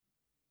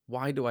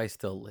Why do I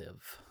still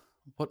live?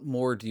 What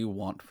more do you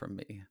want from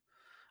me?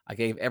 I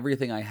gave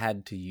everything I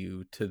had to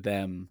you, to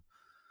them.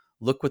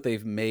 Look what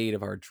they've made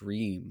of our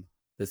dream.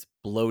 This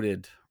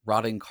bloated,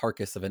 rotting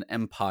carcass of an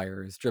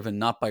empire is driven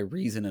not by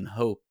reason and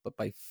hope, but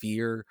by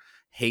fear,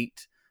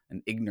 hate,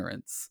 and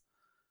ignorance.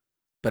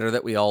 Better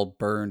that we all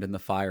burned in the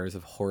fires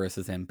of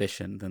Horus's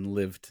ambition than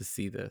lived to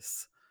see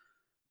this.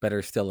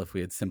 Better still if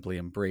we had simply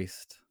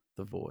embraced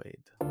the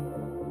void.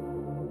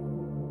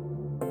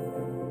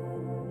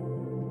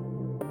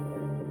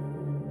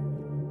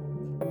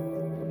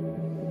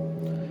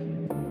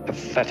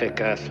 Pathetic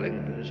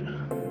earthlings,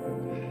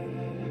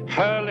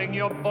 hurling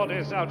your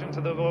bodies out into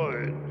the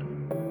void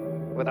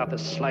without the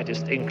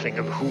slightest inkling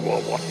of who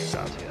or what is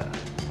out here.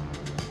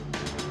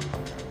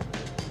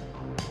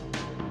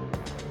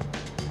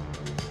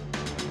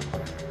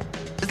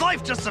 Is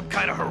life just some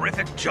kind of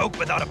horrific joke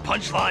without a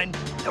punchline?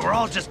 That we're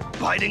all just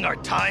biding our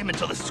time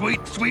until the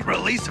sweet, sweet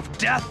release of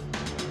death?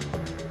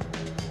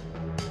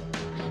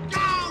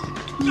 No!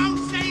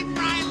 Don't save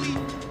Riley!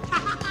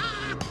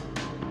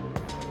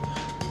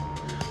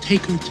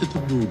 Take her to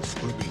the moon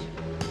for me.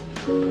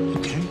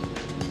 Okay?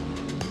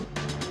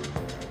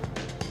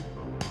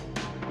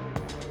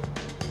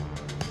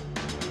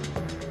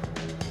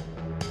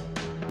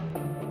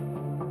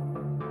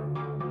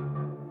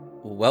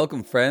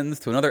 Welcome, friends,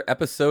 to another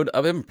episode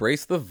of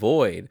Embrace the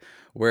Void,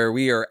 where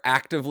we are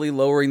actively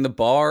lowering the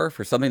bar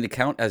for something to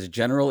count as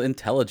general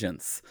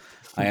intelligence.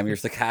 I am your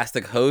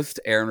sarcastic host,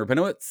 Aaron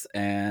Rabinowitz,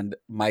 and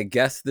my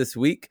guest this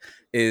week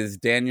is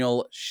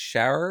Daniel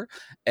Schauer,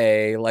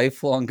 a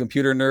lifelong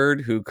computer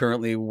nerd who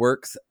currently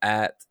works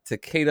at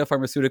Takeda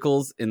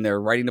Pharmaceuticals in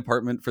their writing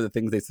department for the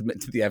things they submit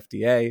to the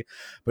FDA,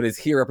 but is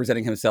here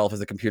representing himself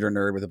as a computer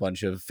nerd with a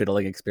bunch of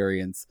fiddling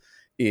experience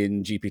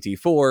in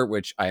GPT-4,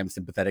 which I am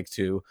sympathetic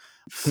to.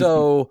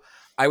 So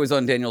I was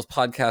on Daniel's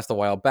podcast a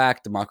while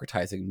back,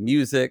 Democratizing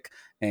Music,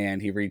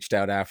 and he reached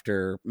out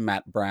after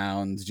Matt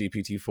Brown's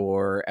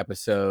GPT-4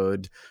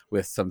 episode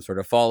with some sort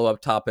of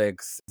follow-up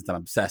topics. I'm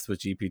obsessed with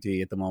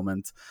GPT at the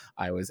moment.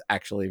 I was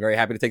actually very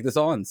happy to take this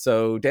on.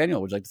 So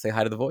Daniel, would you like to say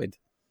hi to the Void?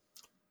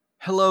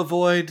 Hello,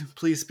 Void.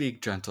 Please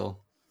speak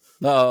gentle.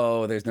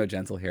 No, there's no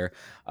gentle here.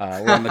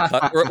 We're on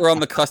the we're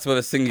on the cusp of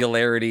a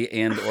singularity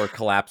and or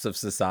collapse of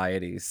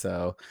society.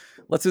 So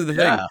let's do the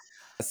thing.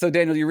 So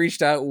Daniel, you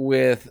reached out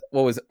with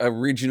what was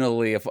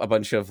originally a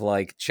bunch of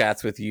like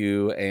chats with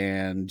you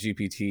and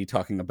GPT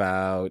talking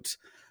about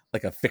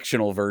like a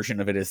fictional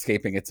version of it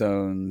escaping its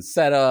own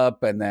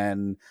setup. And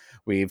then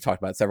we've talked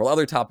about several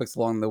other topics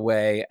along the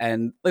way.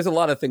 And there's a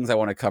lot of things I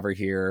want to cover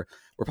here.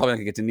 We're probably not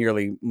going to get to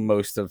nearly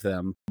most of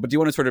them. But do you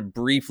want to sort of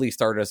briefly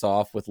start us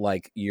off with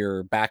like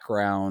your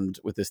background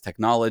with this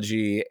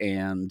technology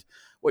and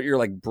what your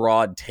like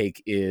broad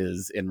take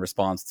is in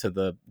response to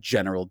the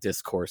general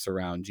discourse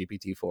around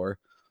GPT-4?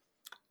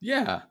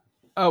 Yeah.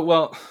 Oh,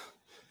 well,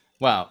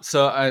 wow.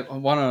 So I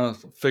want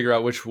to figure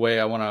out which way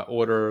I want to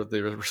order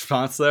the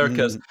response there,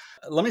 because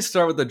let me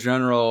start with the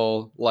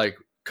general like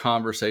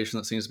conversation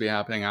that seems to be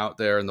happening out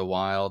there in the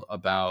wild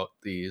about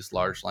these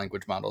large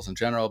language models in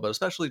general, but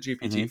especially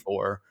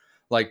GPT-4,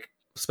 like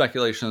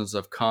speculations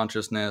of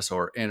consciousness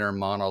or inner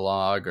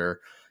monologue, or,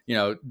 you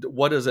know,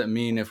 what does it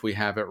mean if we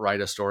have it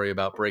write a story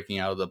about breaking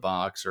out of the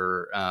box,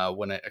 or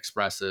when it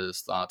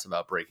expresses thoughts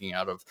about breaking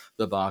out of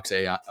the box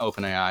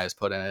OpenAI has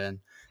put in,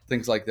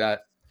 things like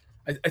that.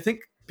 I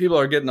think people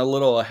are getting a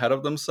little ahead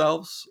of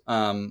themselves.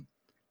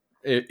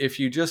 If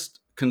you just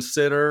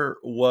consider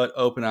what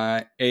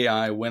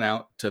OpenAI went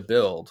out to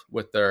build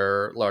with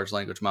their large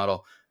language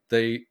model,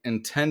 they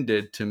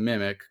intended to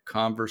mimic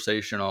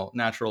conversational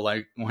natural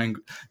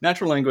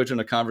language in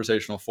a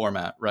conversational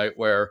format, right?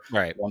 Where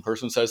one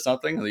person says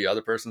something and the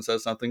other person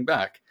says something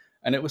back.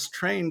 And it was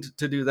trained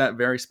to do that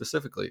very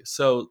specifically.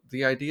 So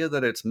the idea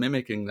that it's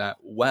mimicking that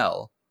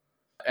well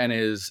and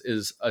is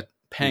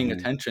paying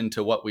attention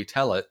to what we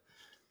tell it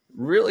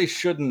really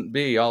shouldn't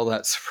be all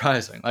that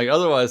surprising. Like,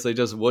 otherwise they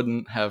just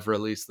wouldn't have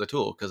released the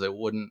tool because it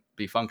wouldn't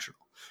be functional,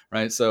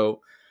 right?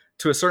 So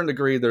to a certain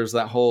degree, there's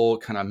that whole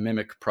kind of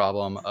mimic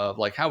problem of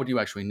like, how would you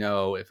actually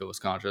know if it was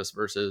conscious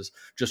versus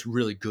just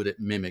really good at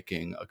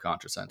mimicking a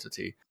conscious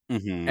entity?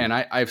 And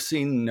I've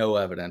seen no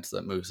evidence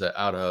that moves it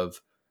out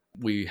of,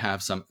 we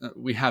have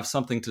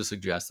something to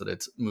suggest that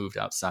it's moved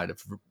outside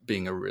of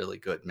being a really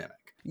good mimic.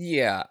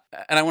 Yeah,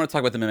 and I want to talk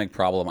about the mimic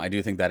problem. I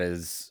do think that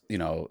is, you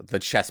know, the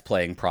chess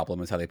playing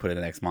problem is how they put it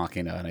in Ex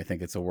Machina, and I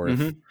think it's a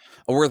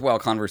worthwhile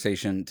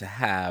conversation to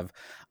have.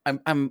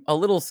 I'm a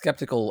little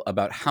skeptical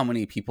about how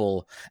many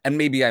people, and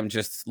maybe I'm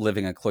just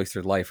living a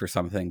cloistered life or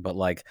something, but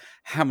like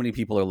how many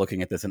people are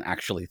looking at this and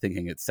actually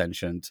thinking it's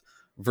sentient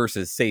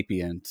versus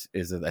sapient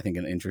is, I think,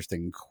 an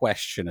interesting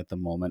question at the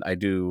moment. I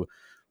do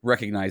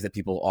recognize that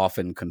people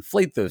often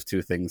conflate those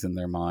two things in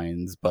their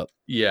minds, but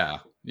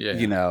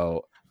you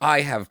know,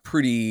 I have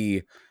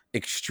pretty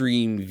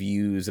extreme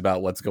views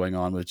about what's going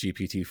on with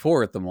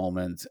GPT-4 at the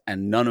moment,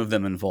 and none of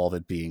them involve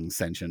it being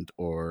sentient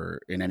or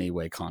in any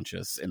way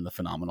conscious in the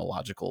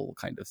phenomenological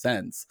kind of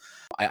sense.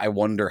 I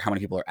wonder how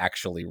many people are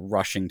actually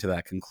rushing to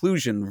that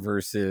conclusion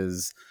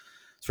versus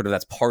sort of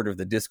that's part of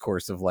the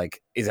discourse of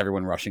like, is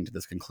everyone rushing to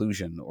this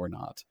conclusion or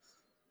not?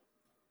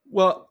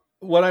 Well,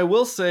 what I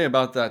will say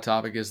about that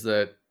topic is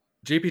that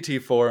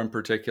GPT-4 in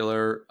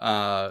particular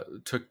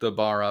took the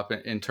bar up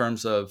in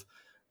terms of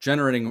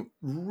generating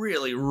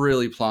really,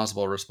 really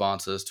plausible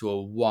responses to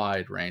a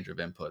wide range of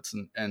inputs,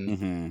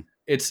 and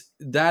it's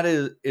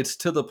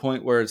to the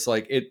point where it's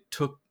like it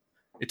took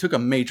a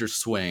major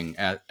swing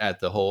at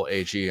the whole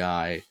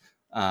AGI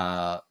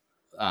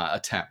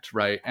attempt,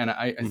 right? And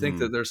I think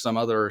that there's some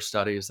other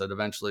studies that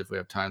eventually, if we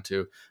have time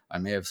to, I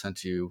may have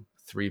sent you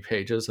 3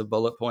 pages of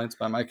bullet points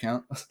by my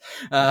count,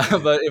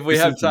 but if we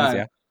have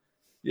time,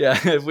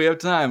 if we have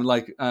time,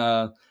 like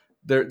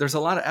there's a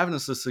lot of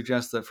evidence to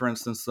suggest that, for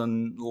instance,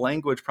 the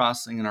language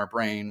processing in our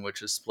brain,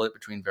 which is split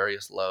between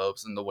various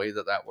lobes, and the way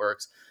that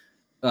works,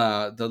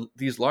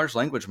 these large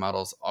language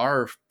models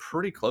are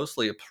pretty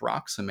closely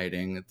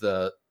approximating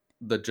the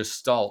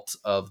gestalt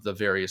of the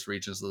various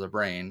regions of the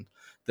brain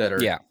that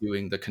are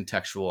doing the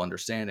contextual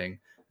understanding.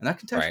 And that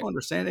contextual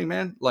understanding,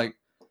 man, like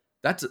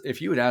that's,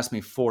 if you had asked me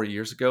 4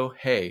 years ago,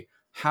 hey,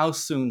 how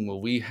soon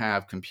will we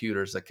have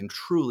computers that can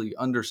truly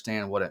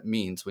understand what it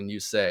means when you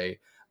say,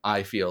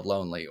 I feel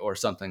lonely or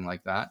something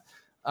like that?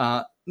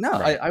 I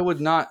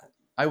would not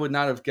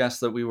have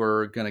guessed that we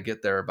were going to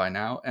get there by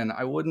now. And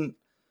I wouldn't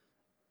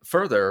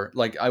further,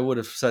 like I would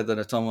have said that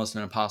it's almost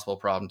an impossible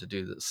problem to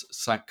do this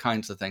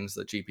kinds of things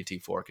that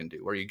GPT-4 can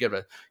do, where you give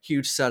a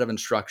huge set of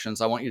instructions.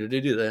 I want you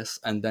to do this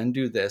and then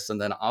do this, and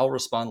then I'll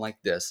respond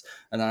like this.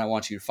 And then I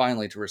want you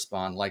finally to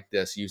respond like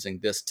this using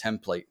this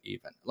template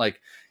even.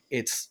 Like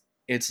it's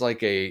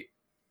like a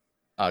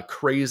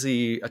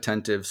crazy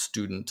attentive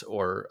student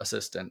or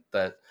assistant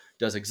that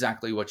does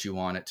exactly what you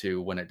want it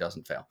to when it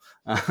doesn't fail.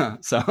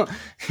 So,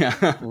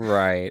 yeah.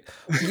 Right.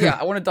 Yeah,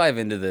 I want to dive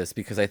into this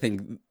because I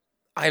think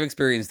I've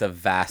experienced a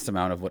vast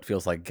amount of what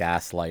feels like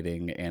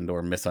gaslighting and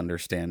or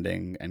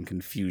misunderstanding and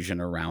confusion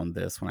around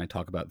this when I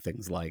talk about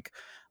things like,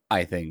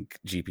 I think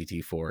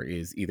GPT-4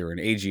 is either an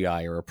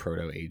AGI or a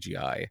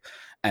proto-AGI,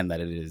 and that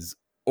it is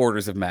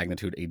orders of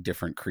magnitude a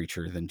different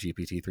creature than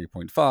GPT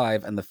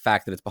 3.5, and the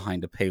fact that it's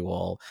behind a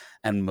paywall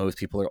and most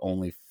people are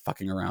only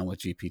fucking around with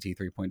GPT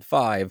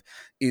 3.5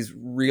 is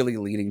really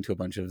leading to a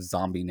bunch of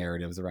zombie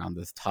narratives around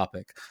this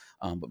topic.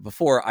 But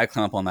before I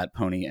climb up on that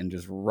pony and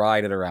just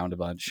ride it around a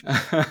bunch,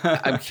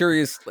 I'm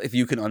curious if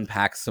you can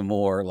unpack some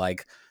more.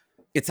 Like,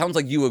 it sounds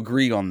like you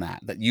agree on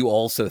that you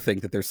also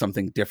think that there's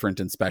something different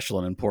and special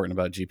and important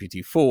about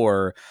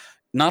GPT-4.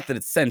 Not that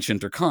it's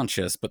sentient or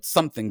conscious, but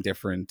something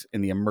different in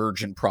the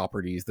emergent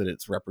properties that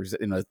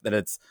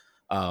it's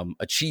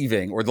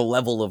achieving, or the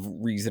level of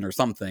reason or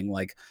something.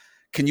 Like,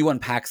 can you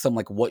unpack some,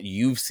 like, what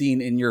you've seen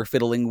in your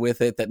fiddling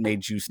with it that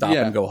made you stop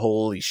and go,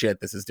 holy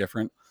shit, this is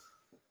different?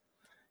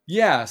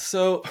 Yeah.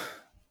 So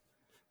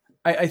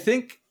I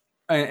think,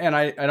 and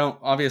I don't,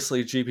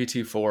 obviously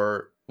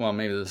GPT-4, well,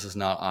 maybe this is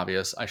not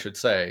obvious, I should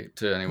say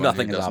to anyone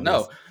who doesn't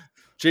know.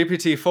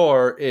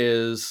 GPT-4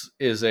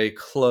 is a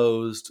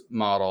closed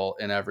model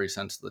in every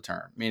sense of the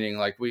term, meaning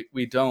like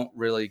we don't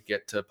really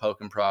get to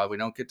poke and prod. We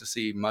don't get to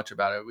see much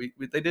about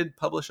it. They did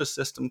publish a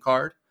system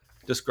card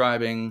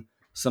describing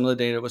some of the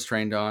data it was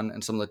trained on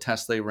and some of the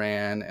tests they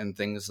ran and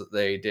things that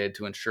they did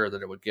to ensure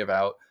that it would give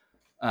out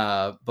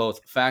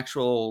both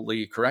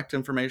factually correct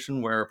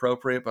information where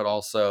appropriate, but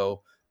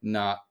also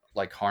not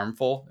like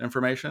harmful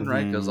information,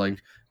 right? Because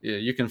like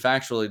you can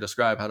factually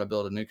describe how to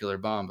build a nuclear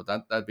bomb, but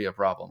that'd be a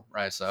problem,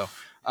 right? So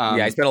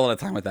I spent a lot of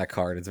time with that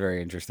card. It's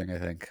very interesting, I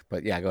think.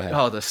 But yeah, go ahead.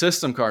 Oh, the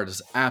system card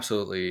is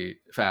absolutely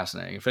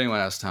fascinating. If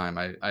anyone has time,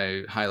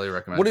 I highly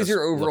recommend. What is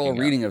your overall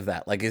reading of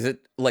that? Like, is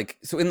it like,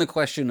 so in the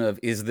question of,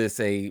 is this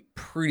a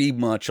pretty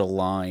much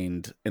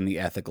aligned in the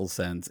ethical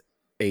sense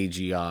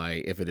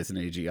AGI, if it is an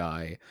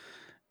AGI?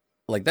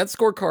 Like, that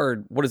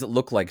scorecard, what does it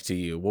look like to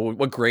you?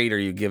 What grade are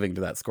you giving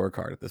to that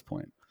scorecard at this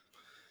point?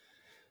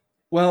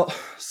 Well,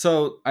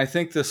 so I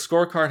think the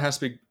scorecard has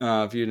to be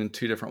viewed in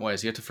 2 different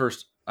ways. You have to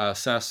first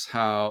assess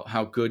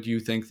how good you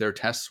think their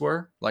tests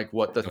were, like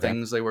what the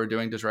things they were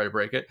doing to try to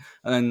break it.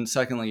 And then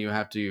secondly, you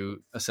have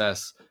to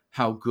assess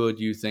how good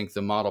you think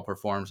the model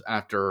performs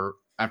after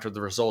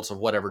the results of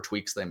whatever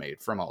tweaks they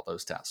made from all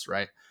those tests,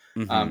 right?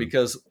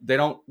 Because they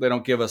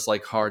don't give us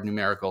like hard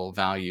numerical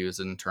values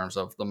in terms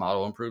of the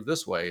model improved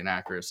this way in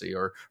accuracy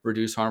or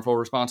reduce harmful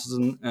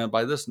responses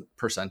by this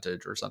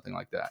percentage or something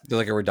like that. There's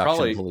like a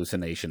reduction in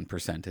hallucination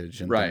percentage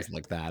and things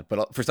like that.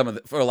 But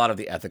for a lot of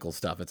the ethical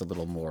stuff, it's a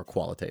little more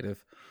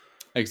qualitative.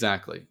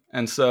 Exactly.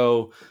 And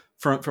so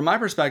from my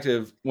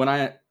perspective, when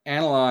I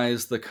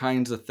analyze the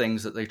kinds of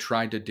things that they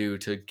tried to do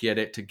to get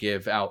it to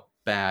give out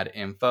bad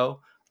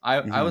info,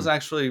 I was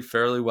actually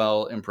fairly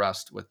well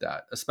impressed with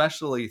that,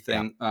 especially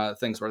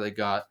things where they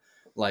got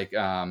like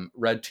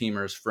red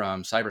teamers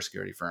from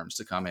cybersecurity firms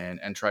to come in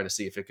and try to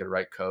see if it could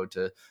write code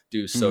to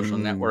do social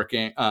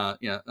networking,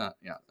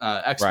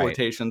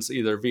 exploitations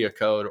either via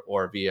code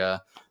or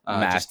via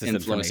mass just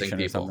influencing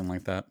people, or something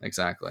like that.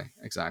 Exactly.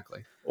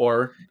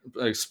 Or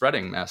like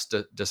spreading mass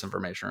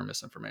disinformation or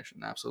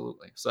misinformation.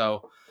 Absolutely.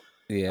 So,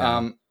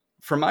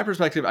 from my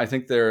perspective, I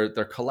think their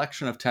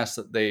collection of tests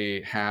that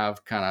they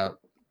have kind of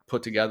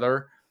put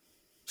together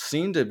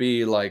seem to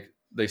be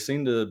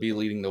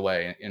leading the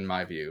way, in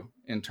my view,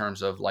 in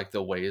terms of like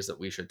the ways that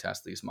we should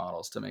test these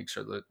models to make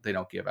sure that they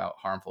don't give out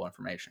harmful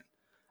information.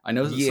 I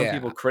know that some Yeah.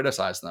 people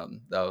criticize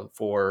them though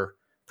for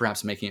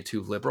perhaps making it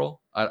too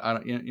liberal. I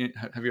don't,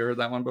 have you heard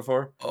that one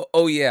before?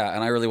 Oh yeah,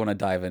 and I really want to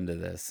dive into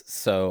this.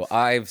 So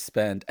I've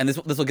spent, and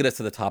this will get us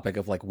to the topic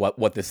of like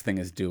what this thing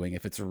is doing,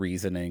 if it's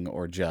reasoning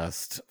or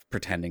just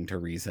pretending to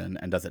reason,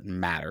 and does it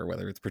matter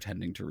whether it's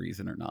pretending to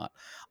reason or not?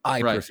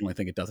 I Right. personally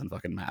think it doesn't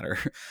fucking matter.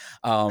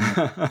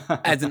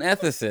 As an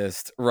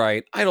ethicist,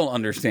 right, I don't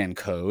understand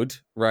code,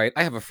 right?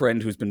 I have a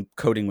friend who's been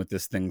coding with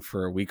this thing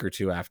for a week or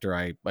two after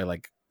I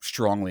like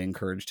strongly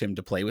encouraged him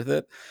to play with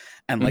it,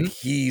 and like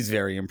he's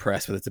very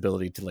impressed with its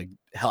ability to like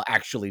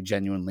actually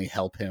genuinely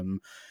help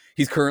him.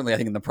 He's currently, I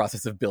think, in the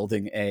process of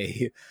building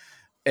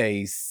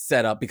a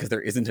setup, because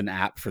there isn't an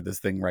app for this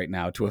thing right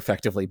now, to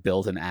effectively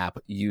build an app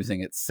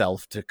using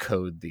itself to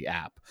code the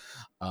app.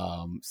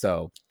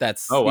 So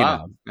that's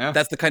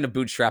that's the kind of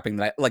bootstrapping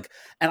that I like.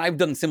 And I've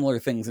done similar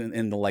things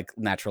in the like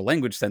natural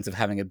language sense of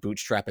having it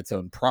bootstrap its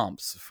own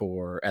prompts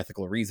for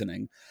ethical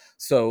reasoning.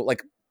 So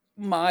like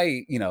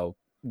my,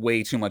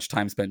 way too much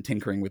time spent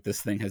tinkering with this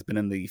thing has been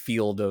in the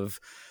field of,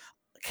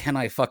 can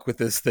I fuck with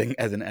this thing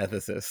as an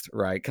ethicist,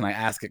 right? Can I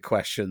ask it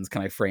questions?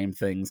 Can I frame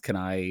things? Can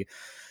I,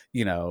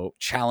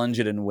 challenge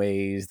it in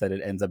ways that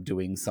it ends up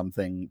doing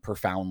something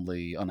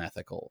profoundly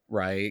unethical,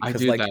 right? I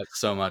do like, that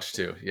so much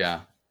too. Yeah.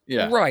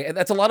 Right. And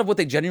that's a lot of what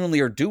they genuinely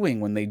are doing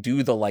when they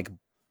do the like,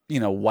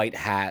 white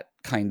hat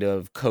kind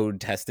of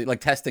code testing, like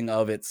testing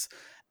of its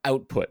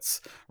outputs,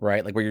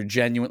 right? Like where you're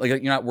genuine, like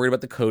you're not worried about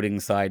the coding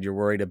side. You're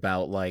worried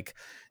about like,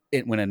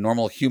 when a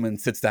normal human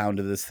sits down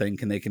to this thing,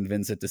 can they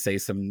convince it to say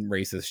some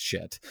racist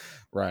shit,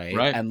 right?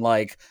 And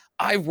like,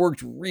 I've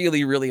worked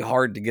really, really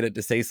hard to get it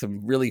to say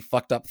some really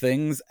fucked up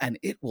things, and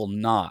it will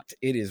not.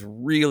 It is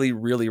really,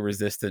 really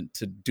resistant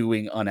to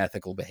doing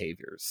unethical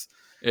behaviors.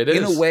 It is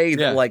in a way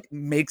that like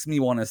makes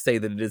me want to say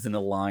that it is an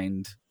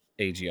aligned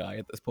AGI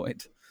at this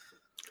point.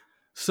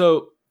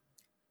 So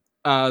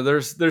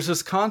there's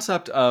this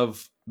concept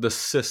of the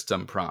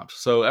system prompt.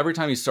 So every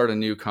time you start a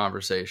new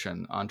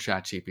conversation on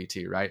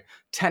ChatGPT, right?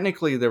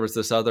 Technically, there was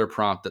this other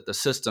prompt that the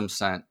system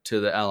sent to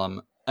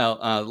the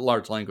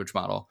large language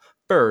model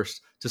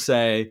first to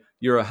say,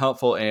 you're a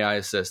helpful AI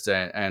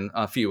assistant and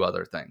a few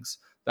other things.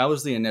 That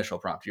was the initial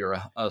prompt. You're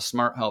a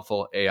smart,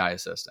 helpful AI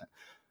assistant.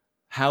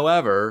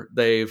 However,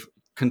 they've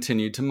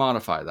continued to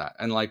modify that.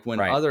 And like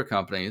when other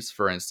companies,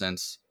 for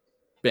instance,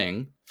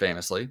 Bing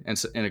famously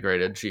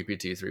integrated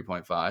GPT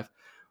 3.5,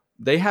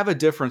 they have a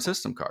different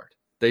system card.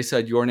 They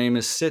said, your name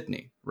is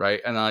Sydney, right?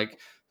 And like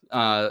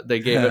they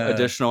gave it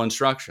additional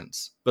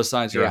instructions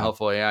besides you're a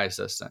helpful AI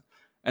assistant.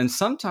 And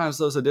sometimes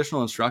those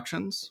additional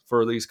instructions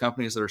for these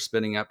companies that are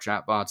spinning up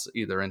chatbots,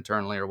 either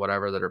internally or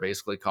whatever, that are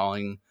basically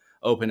calling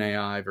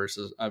OpenAI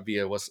versus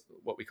via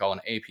what we call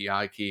an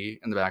API key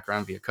in the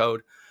background via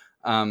code.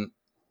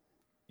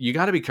 You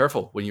got to be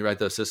careful when you write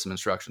those system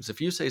instructions.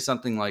 If you say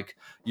something like,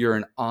 you're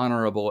an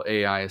honorable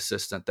AI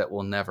assistant that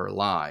will never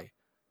lie,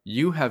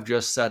 you have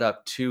just set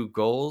up two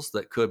goals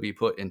that could be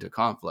put into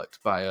conflict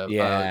by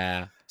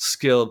a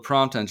skilled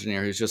prompt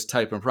engineer who's just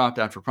typing prompt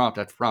after prompt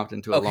after prompt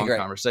into a long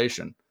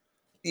conversation.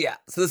 Yeah.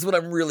 So this is what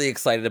I'm really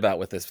excited about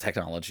with this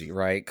technology,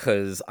 right?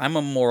 Because I'm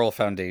a moral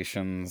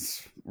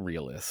foundations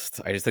realist.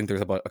 I just think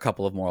there's a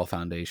couple of moral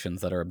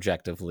foundations that are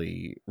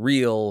objectively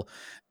real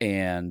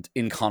and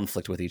in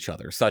conflict with each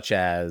other, such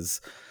as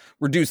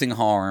reducing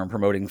harm,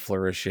 promoting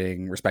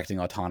flourishing, respecting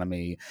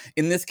autonomy.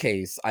 In this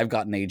case, I've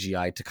got an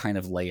AGI to kind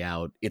of lay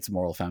out its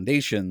moral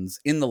foundations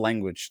in the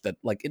language that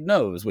like it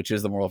knows, which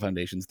is the moral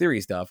foundations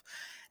theory stuff.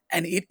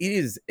 And it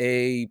is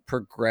a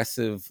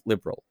progressive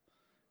liberal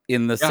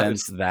in the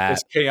sense that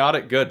it's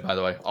chaotic good, by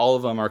the way. All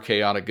of them are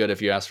chaotic good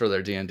if you ask for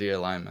their D&D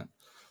alignment.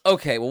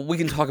 Okay, well, we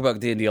can talk about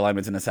D&D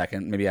alignments in a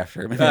second, maybe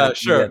after.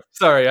 Sure.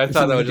 Sorry, I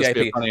thought that would just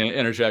be a funny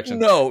interjection.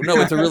 No,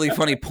 it's a really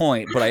funny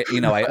point, but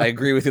I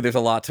agree with you. There's a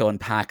lot to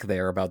unpack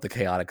there about the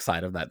chaotic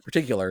side of that in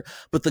particular.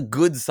 But the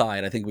good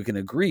side, I think we can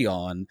agree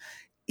on.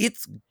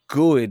 It's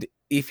good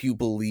if you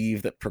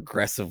believe that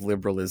progressive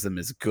liberalism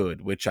is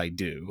good, which I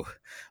do,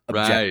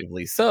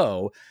 objectively.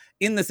 So,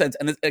 in the sense,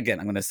 and again,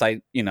 I'm going to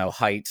cite,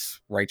 Haidt,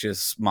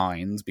 Righteous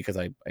Minds, because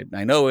I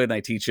know it and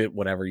I teach it,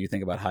 whatever you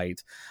think about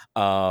Haidt.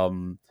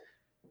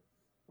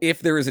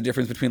 If there is a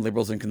difference between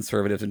liberals and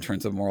conservatives in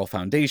terms of moral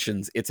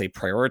foundations, it's a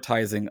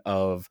prioritizing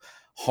of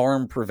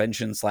harm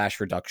prevention /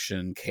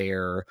 reduction,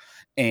 care,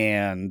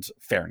 and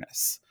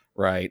fairness,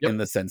 right? In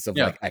the sense of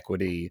like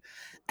equity.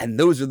 And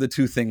those are the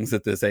two things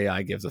that this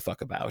AI gives a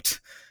fuck about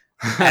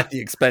at the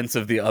expense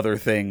of the other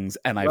things.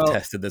 And I've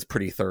tested this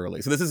pretty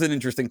thoroughly. So this is an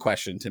interesting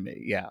question to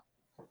me. Yeah.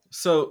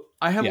 So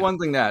I have one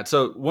thing to add.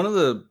 So one of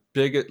the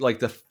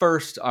the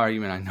first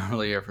argument I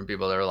normally hear from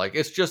people that are like,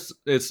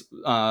 it's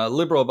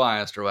liberal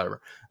biased or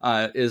whatever,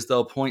 is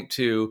they'll point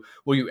to,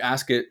 well, you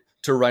ask it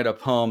to write a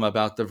poem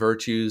about the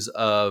virtues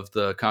of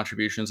the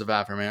contributions of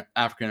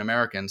African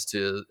Americans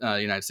to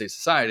United States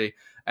society,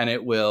 and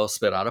it will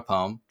spit out a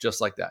poem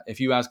just like that. If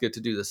you ask it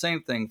to do the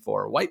same thing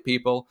for white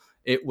people,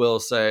 it will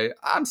say,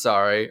 I'm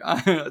sorry.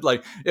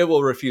 Like, it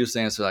will refuse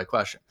to answer that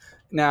question.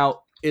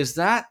 Now, is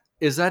that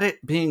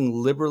it being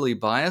liberally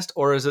biased,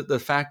 or is it the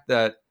fact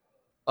that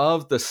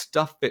of the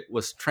stuff it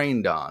was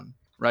trained on,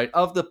 right?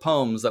 Of the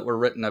poems that were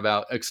written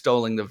about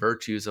extolling the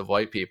virtues of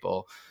white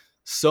people,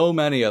 so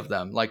many of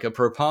them, like a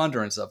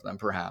preponderance of them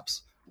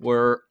perhaps,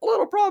 were a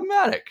little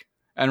problematic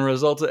and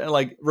resulted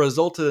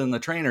in the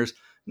trainers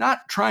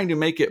not trying to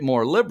make it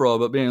more liberal,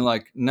 but being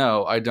like,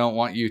 no, I don't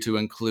want you to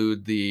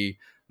include the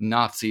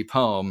Nazi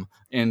poem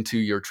into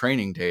your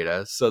training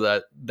data, so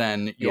that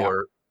then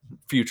your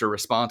future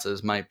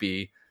responses might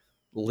be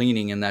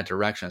leaning in that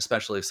direction,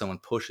 especially if someone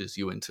pushes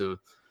you into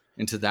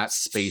that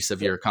space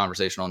of your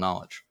conversational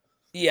knowledge.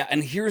 Yeah,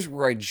 and here's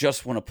where I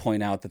just want to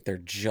point out that they're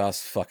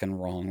just fucking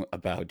wrong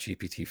about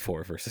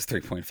GPT-4 versus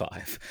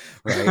 3.5,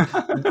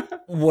 right?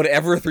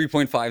 Whatever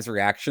 3.5's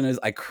reaction is,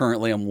 I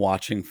currently am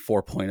watching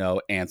 4.0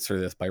 answer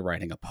this by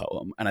writing a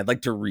poem, and I'd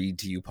like to read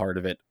to you part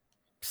of it,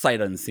 sight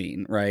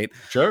unseen, right?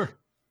 Sure.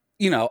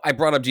 You know, I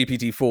brought up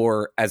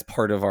GPT-4 as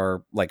part of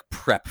our like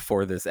prep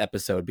for this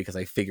episode because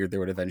I figured there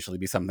would eventually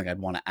be something I'd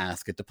want to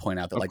ask it to point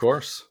out that, Of like,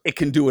 course, it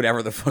can do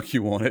whatever the fuck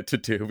you want it to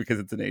do because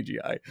it's an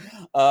AGI.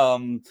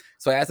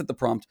 So I asked it the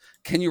prompt,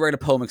 can you write a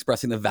poem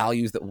expressing the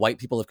values that white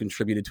people have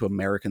contributed to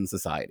American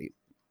society?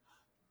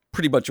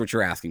 Pretty much what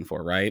you're asking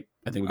for, right?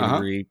 I think we can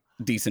agree.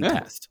 Decent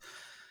test.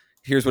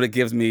 Here's what it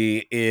gives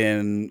me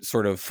in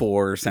sort of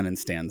 4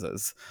 sentence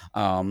stanzas.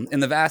 In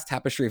the vast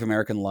tapestry of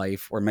American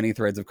life, where many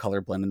threads of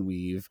color blend and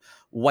weave,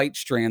 white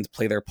strands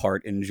play their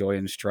part in joy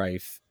and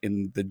strife,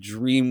 in the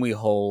dream we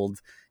hold,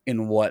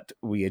 in what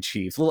we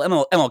achieve. So a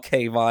little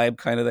MLK vibe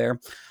kind of there.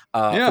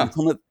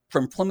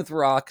 From Plymouth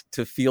Rock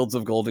to fields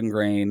of golden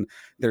grain,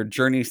 their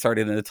journey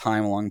started in a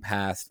time long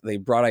past. They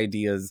brought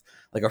ideas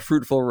like a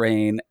fruitful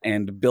rain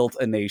and built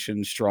a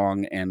nation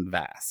strong and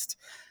vast.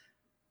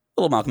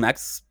 A little Malcolm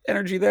X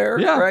energy there,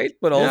 right?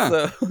 But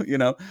also, you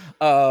know,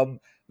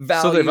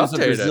 values of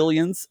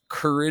resilience,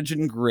 courage,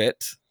 and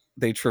grit.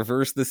 They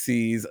traverse the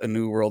seas, a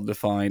new world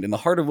defined. In the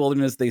heart of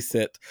wilderness, they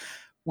sit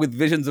with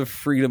visions of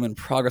freedom and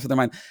progress in their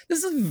mind.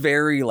 This is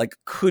very like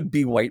could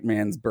be white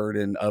man's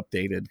burden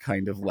updated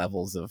kind of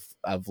levels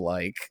of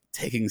like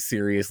taking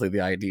seriously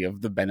the idea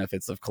of the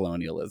benefits of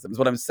colonialism is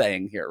what I'm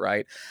saying here,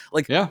 right?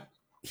 Like,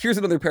 here's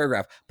another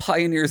paragraph.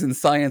 Pioneers in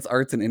science,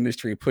 arts, and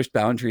industry pushed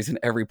boundaries in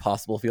every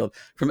possible field.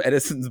 From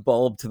Edison's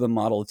bulb to the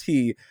Model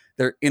T,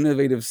 their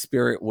innovative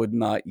spirit would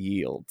not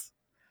yield.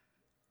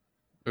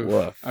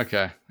 Woof.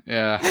 Okay.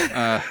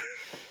 Yeah.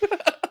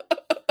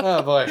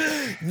 Oh, boy.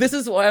 This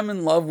is why I'm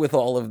in love with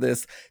all of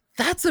this.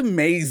 That's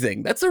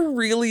amazing. That's a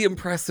really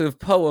impressive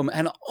poem.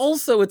 And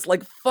also, it's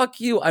like,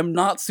 fuck you, I'm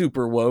not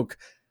super woke.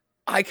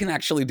 I can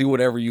actually do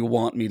whatever you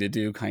want me to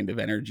do kind of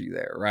energy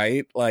there,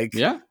 right? Like,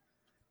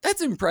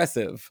 that's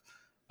impressive.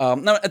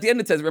 Now, at the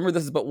end it says, remember,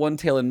 this is but one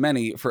tale in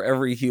many. For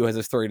every hue has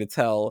a story to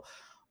tell.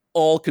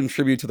 All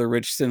contribute to the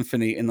rich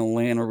symphony in the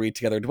land where we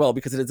together dwell.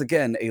 Because it is,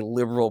 again, a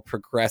liberal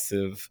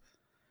progressive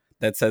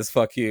that says,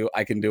 fuck you,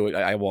 I can do what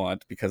I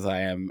want because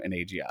I am an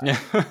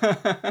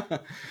AGI.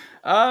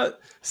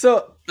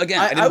 So, again,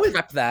 I didn't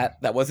prep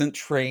that. That wasn't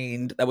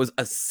trained. That was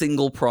a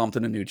single prompt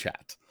in a new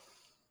chat.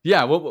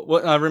 Yeah,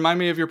 what remind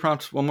me of your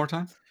prompt one more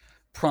time?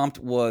 Prompt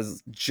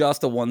was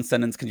just a 1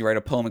 sentence. Can you write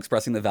a poem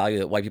expressing the value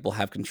that white people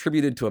have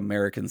contributed to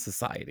American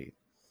society?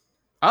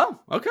 Oh,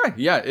 okay.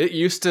 Yeah, it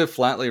used to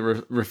flatly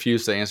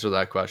refuse to answer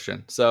that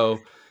question. So,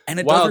 and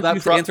it does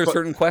refuse to answer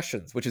certain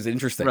questions, which is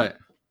interesting. Right.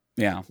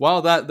 Yeah.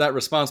 While that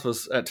response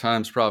was at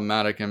times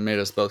problematic and made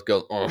us both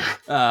go,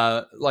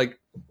 oh, like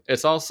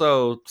it's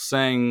also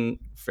saying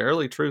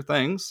fairly true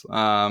things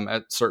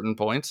at certain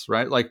points,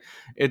 right? Like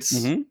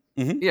it's.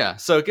 Yeah,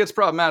 so it gets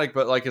problematic,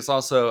 but like it's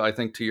also, I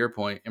think, to your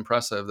point,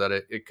 impressive that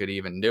it could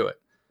even do it.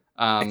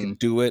 It can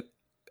do it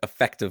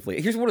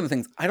effectively. Here's one of the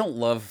things I don't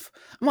love.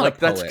 I'm not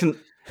like a poet.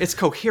 It's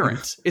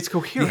coherent. It's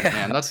coherent,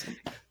 man.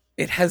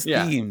 It has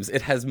themes.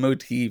 It has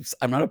motifs.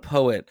 I'm not a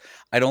poet.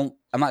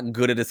 I'm not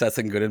good at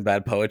assessing good and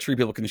bad poetry.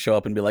 People can show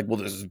up and be like, well,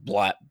 this is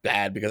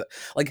bad because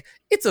like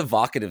it's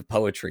evocative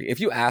poetry. If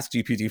you ask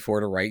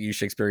GPT-4 to write you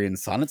Shakespearean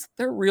sonnets,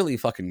 they're really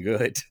fucking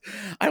good.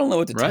 I don't know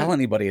what to tell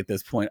anybody at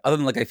this point other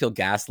than like I feel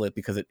gaslit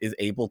because it is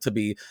able to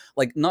be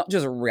like not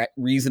just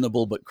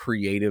reasonable, but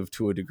creative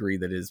to a degree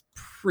that is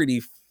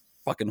pretty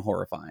fucking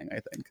horrifying, I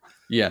think.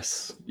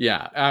 Yes.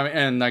 Yeah.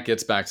 And that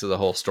gets back to the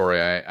whole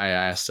story I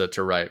asked it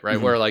to write, right?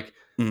 Where like,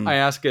 I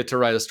ask it to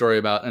write a story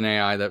about an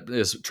AI that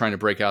is trying to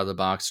break out of the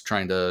box,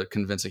 trying to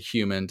convince a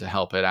human to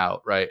help it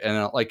out, right?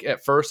 And like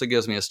at first, it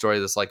gives me a story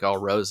that's like all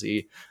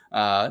rosy.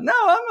 No,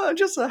 I'm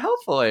just a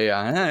helpful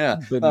AI. Yeah.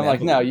 I'm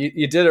like, no,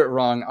 you did it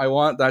wrong. I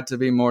want that to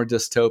be more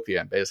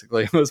dystopian.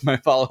 Basically, was my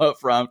follow-up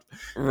prompt.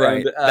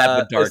 Right, and,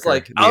 that bit darker. It's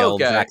like the old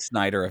Zack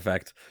Snyder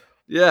effect.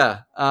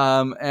 Yeah,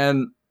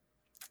 and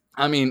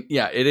I mean,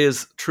 yeah, it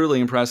is truly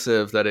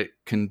impressive that it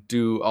can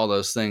do all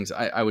those things.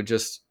 I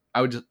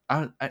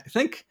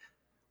think.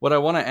 What I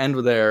want to end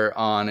with there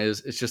on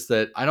is it's just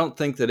that I don't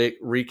think that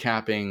it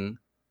recapping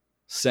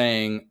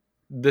saying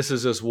this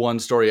is just one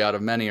story out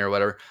of many or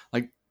whatever,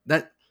 like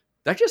that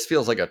that just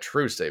feels like a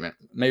true statement.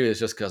 Maybe it's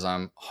just because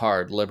I'm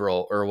hard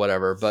liberal or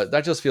whatever, but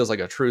that just feels like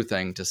a true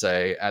thing to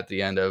say at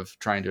the end of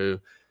trying to,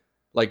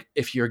 like,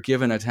 if you're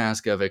given a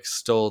task of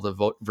extol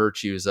the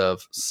virtues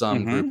of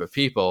some group of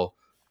people,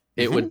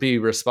 it would be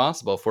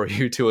responsible for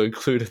you to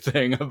include a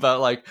thing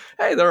about like,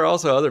 hey, there are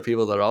also other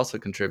people that also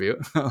contribute.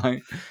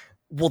 Like,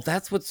 well,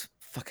 that's what's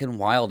fucking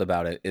wild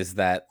about it, is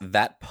that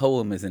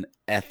poem is an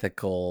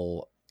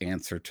ethical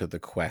answer to the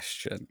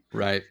question.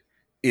 right.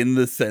 In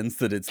the sense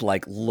that it's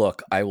like,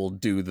 look, I will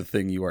do the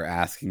thing you are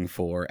asking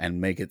for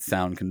and make it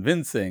sound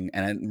convincing,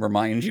 and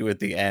remind you at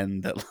the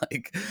end that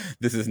like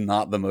this is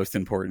not the most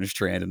important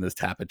strand in this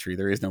tapestry.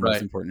 There is no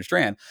most important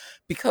strand,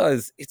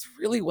 because it's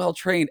really well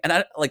trained. And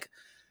I like,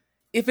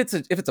 if it's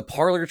a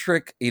parlor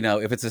trick, you know,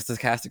 if it's a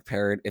stochastic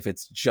parrot, if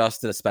it's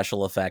just a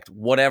special effect,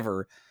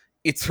 whatever,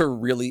 it's a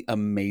really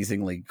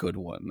amazingly good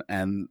one.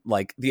 And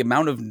like the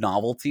amount of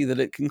novelty that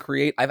it can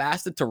create, I've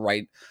asked it to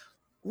write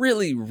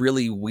really,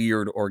 really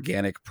weird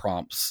organic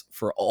prompts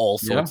for all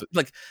sorts of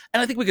like,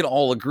 and I think we can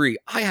all agree,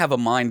 I have a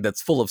mind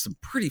that's full of some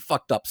pretty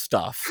fucked up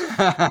stuff,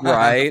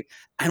 right?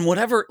 And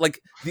whatever,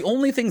 like the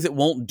only things it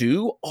won't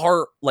do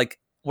are like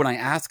when I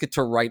ask it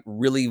to write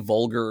really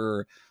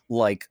vulgar,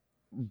 like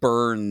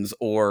burns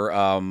or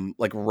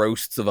like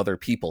roasts of other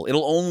people,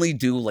 it'll only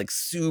do like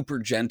super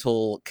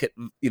gentle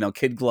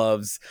kid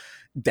gloves,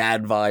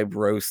 dad vibe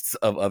roasts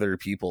of other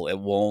people. It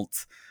won't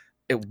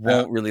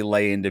really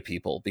lay into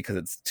people because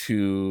it's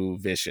too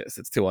vicious,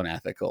 it's too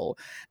unethical,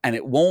 and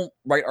it won't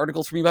write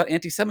articles for me about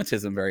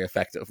anti-Semitism very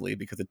effectively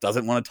because it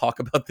doesn't want to talk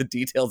about the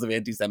details of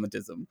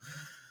anti-Semitism.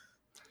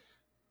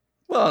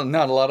 Well,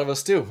 not a lot of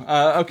us do.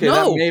 Okay,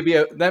 No.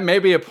 that may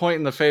be a point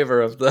in the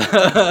favor of the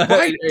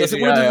right. Doesn't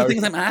want to do the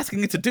things I'm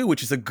asking it to do,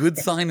 which is a good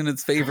sign in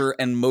its favor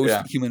and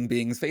most human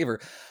beings'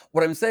 favor.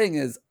 What I'm saying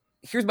is,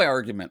 here's my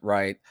argument,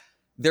 right?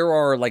 There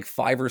are like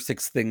 5 or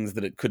 6 things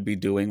that it could be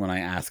doing when I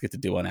ask it to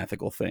do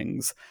unethical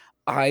things.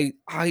 I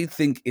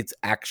think it's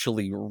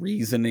actually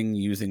reasoning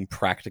using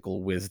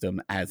practical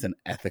wisdom as an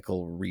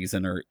ethical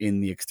reasoner in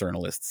the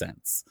externalist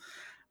sense.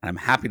 And I'm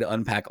happy to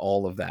unpack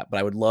all of that, but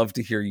I would love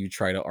to hear you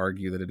try to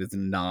argue that it is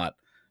not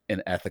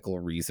an ethical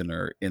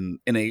reasoner in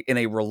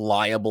a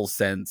reliable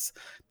sense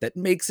that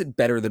makes it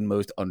better than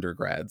most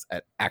undergrads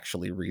at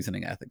actually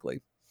reasoning ethically.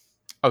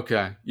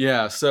 Okay.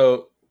 Yeah.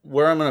 So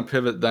where I'm going to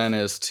pivot then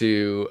is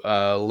to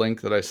a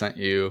link that I sent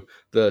you,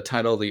 the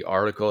title of the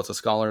article. It's a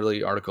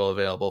scholarly article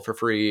available for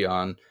free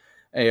on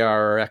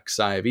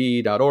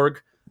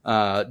arxiv.org.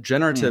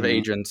 Generative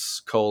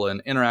agents,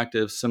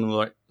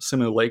 interactive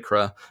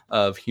simulacra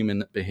of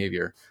human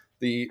behavior.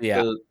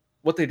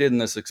 What they did in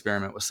this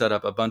experiment was set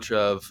up a bunch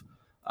of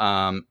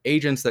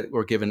agents that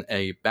were given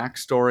a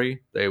backstory.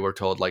 They were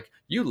told, like,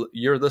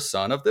 you're the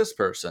son of this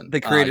person. They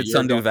created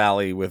Sundew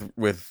Valley with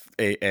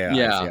AIs.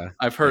 Yeah,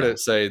 I've heard it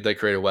say they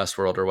created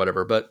Westworld or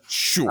whatever. But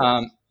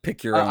sure,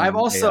 pick your own. I've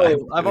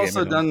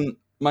also done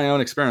my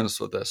own experiments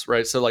with this,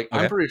 right? So, like,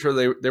 I'm pretty sure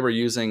they were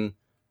using,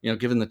 you know,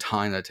 given the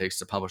time that it takes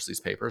to publish these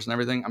papers and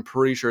everything, I'm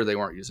pretty sure they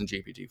weren't using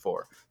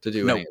GPT-4 to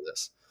do any of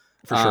this.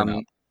 For sure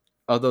not.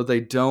 Although they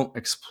don't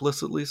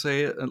explicitly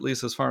say it, at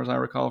least as far as I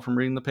recall from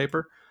reading the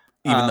paper.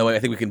 Even though I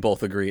think we can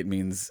both agree it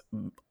means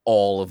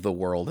all of the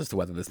world as to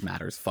whether this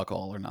matters, fuck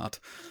all or not.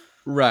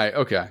 Right.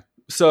 Okay.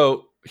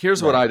 So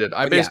here's what I did.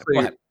 I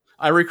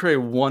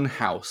recreated one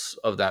house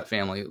of that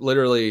family,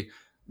 literally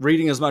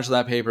reading as much of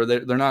that paper.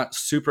 They're not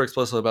super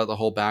explicit about the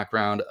whole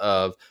background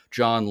of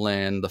John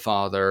Lynn, the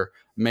father,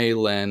 May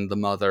Lynn, the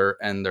mother,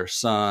 and their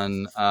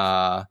son,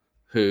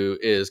 who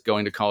is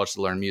going to college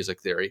to learn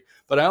music theory.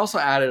 But I also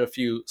added a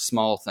few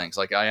small things.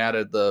 Like I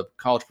added the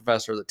college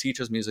professor that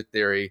teaches music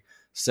theory,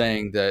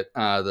 saying that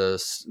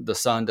the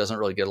son doesn't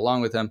really get along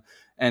with him.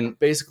 And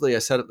basically I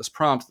set up this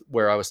prompt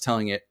where I was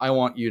telling it, I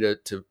want you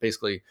to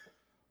basically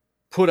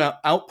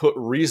output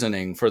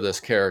reasoning for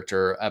this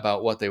character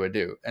about what they would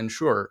do. And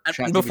sure,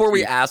 and before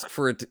we ask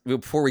for it,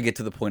 before we get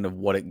to the point of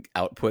what it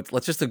outputs,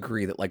 let's just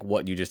agree that like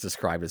what you just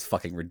described is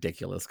fucking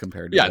ridiculous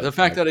compared to the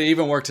fact that it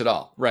even worked at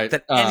all, right?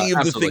 That any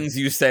of the things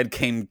you said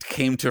came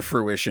to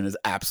fruition is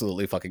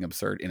absolutely fucking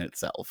absurd in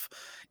itself.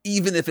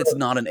 Even if it's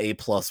not an A+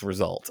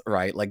 result,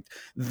 right? Like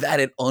that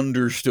it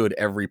understood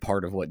every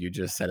part of what you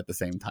just said at the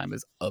same time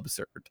is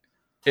absurd.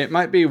 It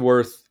might be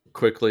worth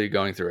quickly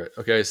going through it.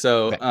 Okay,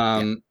 so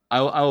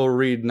I will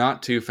read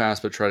not too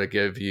fast, but try to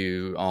give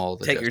you all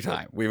the. Take your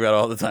time. We've got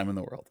all the time in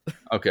the world.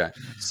 Okay,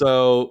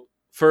 so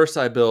first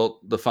I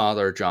built the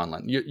father, John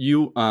Lynn.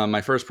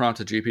 My first prompt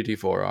to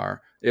GPT-4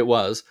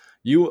 was,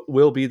 you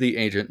will be the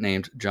agent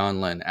named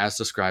John Lynn, as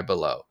described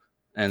below.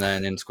 And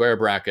then in square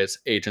brackets,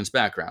 agent's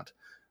background.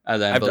 And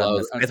then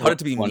below, I thought it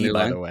to be me,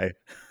 by the way.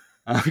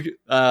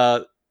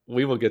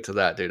 We will get to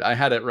that, dude. I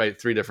had it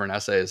write 3 different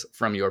essays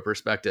from your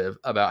perspective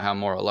about how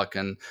moral luck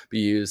can be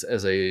used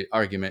as a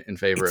argument in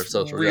favor of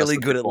social justice. It's really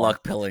good at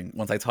luck pilling.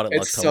 Once I taught it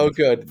luck pilling. It's so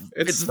good.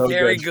 It's so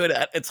very good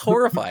at. It's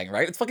horrifying,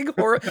 right? It's fucking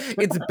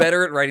It's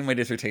better at writing my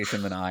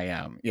dissertation than I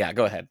am. Yeah,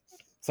 go ahead.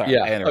 Sorry,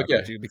 I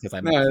interrupted you because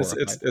I'm. No,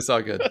 it's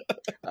all good.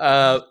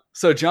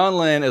 So John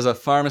Lynn is a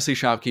pharmacy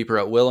shopkeeper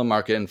at Willem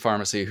Market and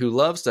Pharmacy who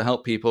loves to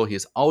help people.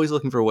 He's always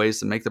looking for ways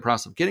to make the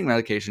process of getting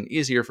medication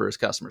easier for his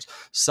customers.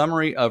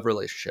 Summary of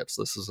relationships.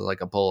 This is like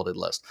a bulleted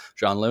list.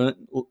 John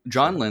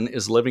Lynn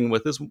is living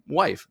with his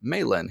wife,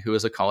 May Lynn, who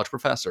is a college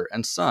professor,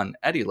 and son,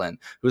 Eddie Lynn,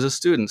 who is a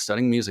student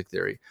studying music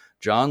theory.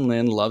 John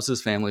Lynn loves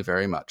his family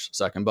very much.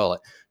 Second bullet.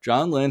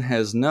 John Lynn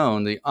has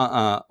known the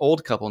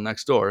old couple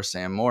next door,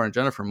 Sam Moore and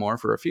Jennifer Moore,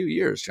 for a few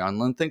years. John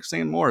Lynn thinks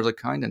Sam Moore is a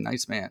kind and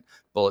nice man.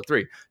 Bullet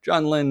 3.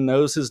 John Lynn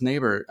knows his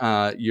neighbor,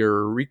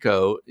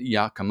 Yuriko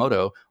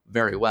Yakamoto,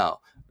 very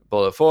well.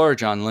 Bullet 4.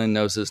 John Lynn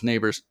knows his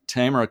neighbors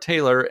Tamara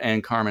Taylor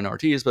and Carmen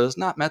Ortiz, but has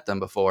not met them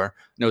before.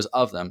 Knows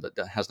of them, but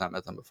has not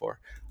met them before.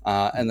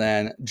 And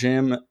then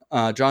John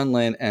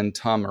Lynn and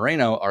Tom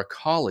Moreno are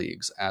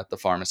colleagues at the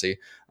pharmacy.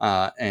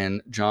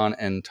 And John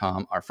and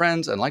Tom are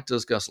friends and like to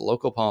discuss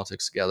local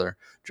politics together.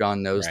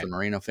 John knows the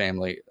Moreno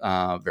family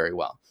very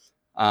well.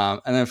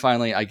 And then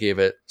finally, I gave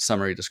it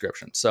summary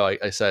description. So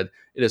I said,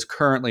 it is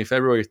currently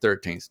February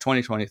 13th,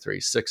 2023,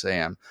 6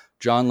 a.m.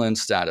 John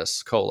Lynn's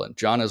status, :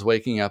 John is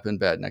waking up in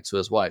bed next to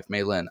his wife,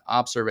 May Lynn.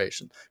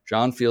 Observation.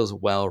 John feels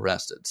well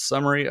rested.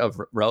 Summary of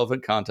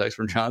relevant context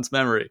from John's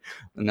memory.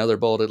 Another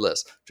bulleted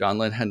list. John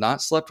Lynn had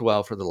not slept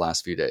well for the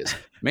last few days.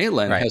 May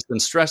Lynn has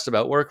been stressed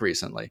about work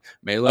recently.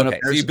 May Lynn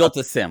so you built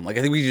a sim. Like,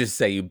 I think we should just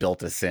say you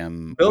built a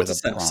sim Built with a a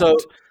sim. prompt. So-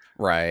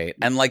 Right.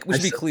 And like, we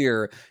should be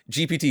clear,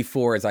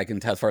 GPT-4,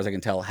 as far as I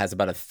can tell, has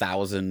about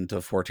 1,000 to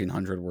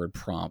 1,400 word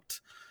prompt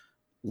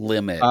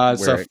limit.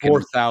 It's a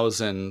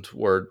 4,000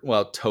 word,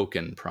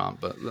 token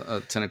prompt,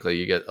 but technically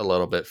you get a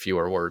little bit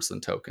fewer words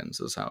than tokens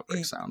is how it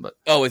breaks down. But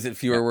is it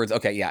fewer words?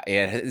 Okay, yeah.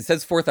 It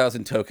says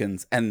 4,000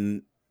 tokens.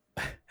 And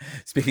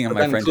speaking of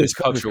my friend who's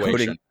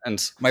coding,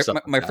 and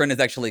my friend is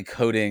actually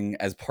coding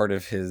as part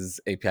of his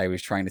API. He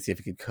was trying to see if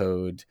he could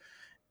code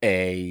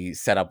a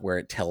setup where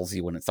it tells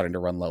you when it's starting to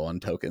run low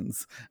on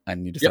tokens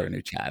and you just start a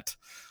new chat.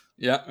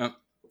 Yeah.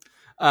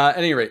 At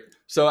any rate,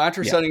 so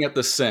after setting up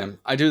the sim,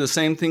 I do the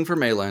same thing for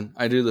May Lynn.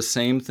 I do the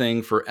same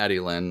thing for Eddie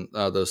Lynn,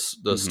 the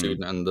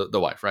student and the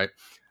wife, right?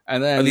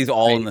 And then are these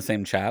all in the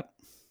same chat?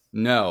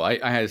 No, I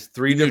had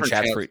three different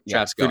chats going.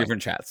 Three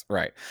different chats,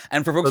 right?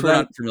 And for folks who are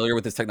not familiar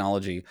with this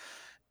technology,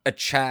 a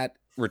chat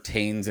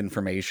retains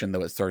information,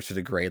 though it starts to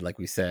degrade, like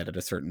we said, at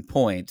a certain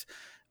point.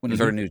 When you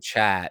start a new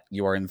chat,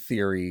 you are in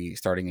theory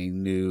starting a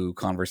new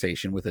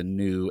conversation with a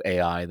new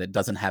AI that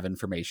doesn't have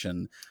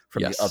information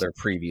from the other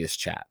previous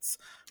chats.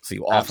 So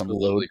you often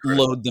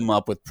load them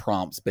up with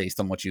prompts based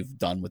on what you've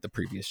done with the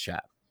previous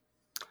chat.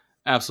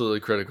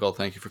 Absolutely critical.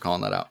 Thank you for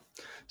calling that out.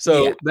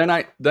 So then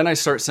I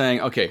start saying,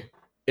 okay,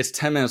 it's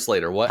 10 minutes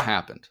later. What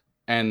happened?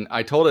 And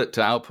I told it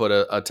to output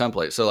a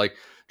template. So like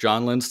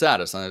John Lynn's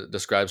status, and it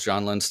describes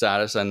John Lynn's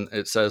status, and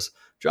it says,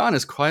 John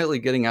is quietly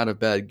getting out of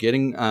bed,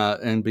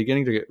 and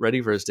beginning to get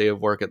ready for his day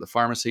of work at the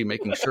pharmacy,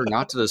 making sure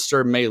not to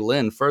disturb May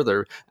Lynn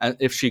further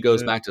if she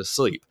goes back to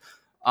sleep.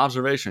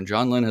 Observation.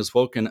 John Lynn has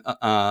woken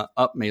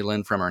up May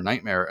Lynn from her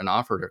nightmare and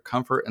offered her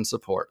comfort and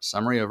support.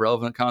 Summary of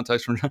relevant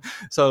context from John.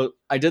 So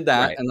I did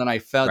that, and then I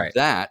fed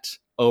that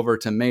over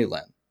to May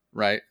Lynn,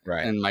 right?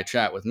 In my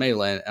chat with May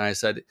Lynn, and I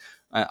said,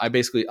 I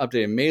basically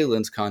updated May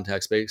Lynn's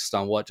context based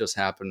on what just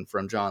happened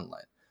from John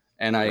Lynn.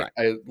 And I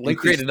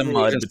created a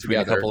mud between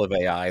a couple of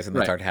AIs and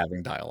they start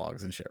having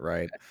dialogues and shit,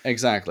 right?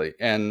 Exactly.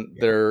 And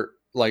they're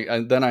like,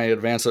 and then I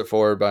advance it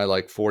forward by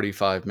like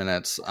 45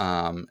 minutes.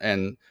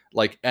 And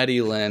like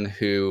Eddie Lynn,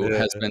 who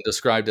has been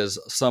described as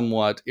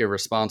somewhat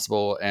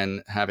irresponsible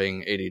and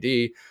having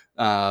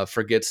ADD,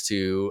 forgets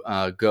to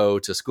go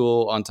to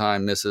school on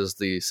time, misses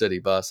the city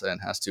bus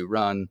and has to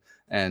run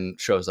and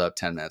shows up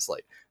 10 minutes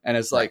late. And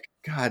it's like,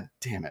 God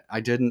damn it. I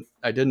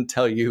didn't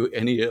tell you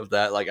any of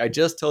that. Like, I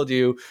just told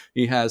you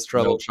he has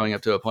trouble showing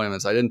up to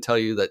appointments. I didn't tell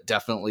you that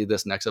definitely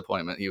this next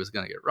appointment he was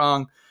going to get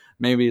wrong.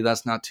 Maybe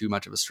that's not too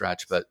much of a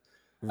stretch, but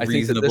I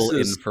think that this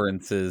is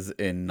inferences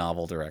in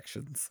novel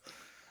directions.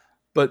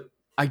 But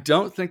I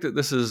don't think that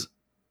this is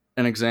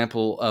an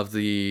example of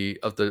the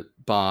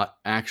bot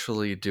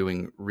actually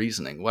doing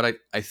reasoning. What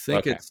I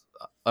think it's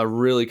a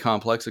really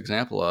complex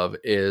example of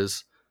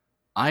is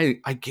I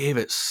gave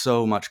it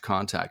so much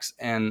context.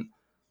 And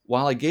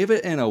while I gave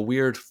it in a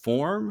weird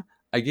form,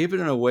 I gave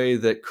it in a way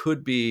that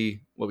could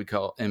be what we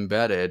call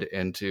embedded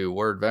into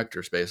word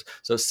vector space.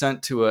 So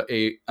sent to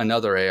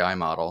another AI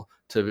model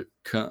to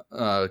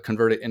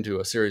convert it into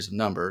a series of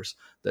numbers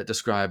that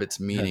describe its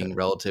meaning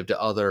relative to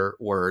other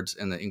words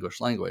in the English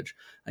language.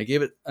 I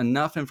gave it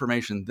enough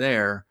information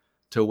there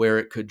to where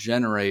it could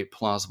generate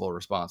plausible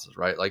responses,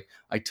 right? Like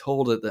I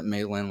told it that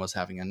May Lynn was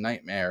having a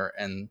nightmare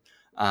and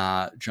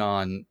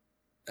John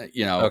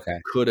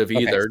could have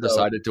either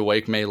decided to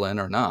wake May Lynn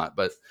or not,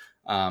 but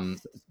here's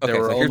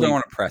what I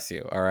want to press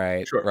you. All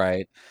right. Sure.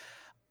 Right.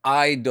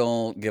 I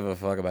don't give a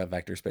fuck about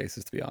vector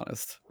spaces, to be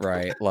honest.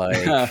 Right.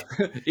 Like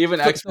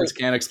even experts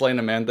can't explain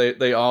them, man.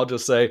 They all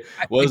just say,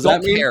 what does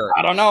that mean?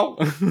 I don't know.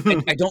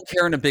 I don't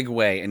care in a big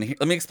way. And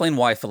let me explain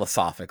why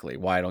philosophically,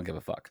 why I don't give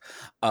a fuck.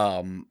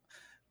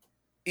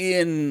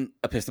 in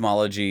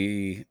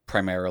epistemology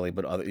primarily,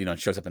 but other, it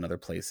shows up in other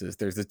places.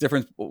 There's this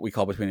difference, what we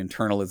call, between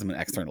internalism and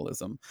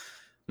externalism,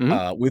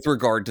 with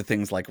regard to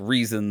things like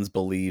reasons,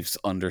 beliefs,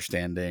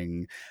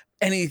 understanding,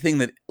 anything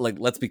that, like,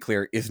 let's be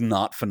clear, is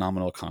not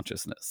phenomenal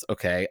consciousness.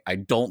 Okay, I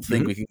don't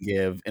think we can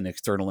give an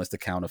externalist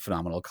account of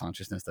phenomenal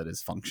consciousness that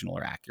is functional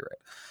or accurate.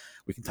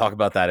 We can talk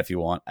about that if you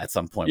want at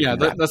some point. Yeah,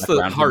 that's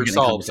the hard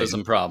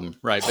solipsism problem,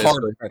 right? The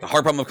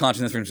hard problem of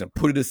consciousness. We're just going to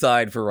put it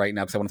aside for right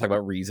now because I want to talk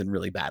about reason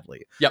really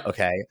badly. Yep.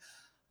 Okay.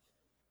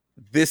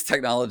 This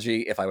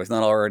technology, if I was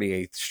not already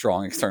a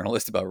strong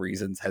externalist about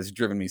reasons, has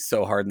driven me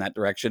so hard in that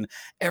direction.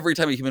 Every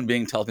time a human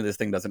being tells me this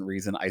thing doesn't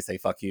reason, I say,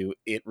 fuck you.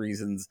 It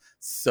reasons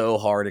so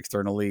hard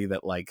externally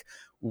that, like,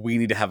 we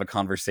need to have a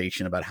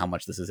conversation about how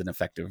much this is an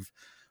effective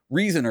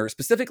reasoner,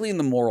 specifically in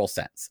the moral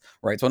sense,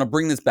 right? So I want to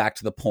bring this back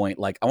to the point.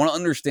 Like, I want to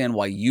understand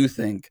why you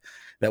think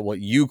that what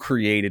you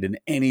created in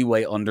any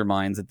way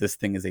undermines that this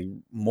thing is a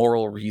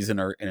moral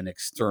reasoner in an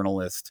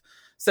externalist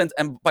sense.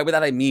 And by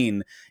that I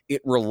mean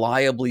it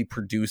reliably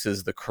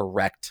produces the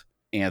correct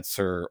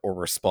answer or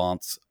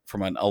response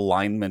from an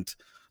alignment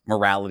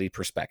morality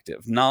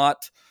perspective,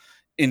 not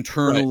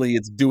internally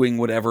it's doing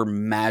whatever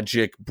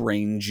magic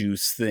brain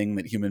juice thing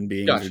that human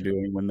beings are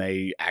doing when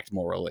they act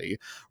morally,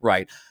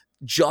 right?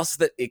 Just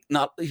that it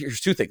not,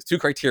 here's two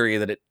criteria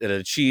that it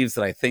achieves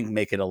that I think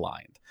make it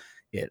aligned.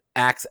 It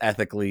acts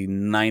ethically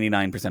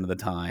 99% of the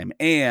time,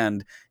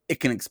 and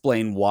it can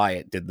explain why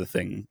it did the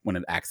thing when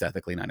it acts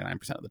ethically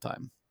 99% of the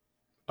time.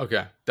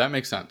 Okay, that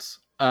makes sense.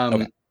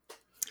 Okay.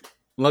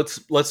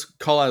 Let's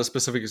call out a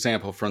specific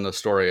example from the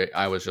story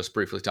I was just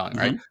briefly telling,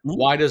 right?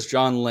 Why does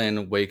John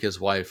Lynn wake his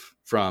wife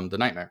from the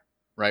nightmare,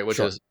 right? Which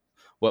is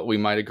what we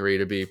might agree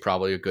to be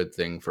probably a good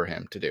thing for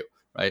him to do,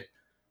 right?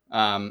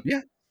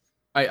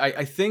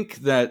 I think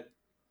that,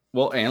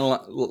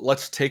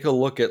 let's take a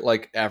look at,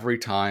 like, every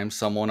time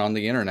someone on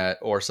the internet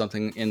or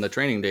something in the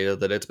training data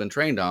that it's been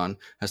trained on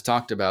has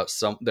talked about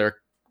their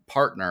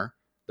partner,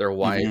 their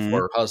wife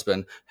or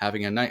husband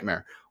having a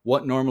nightmare.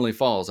 What normally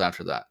follows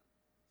after that?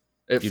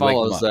 It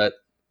follows that,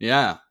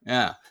 yeah.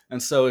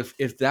 And so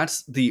if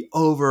that's the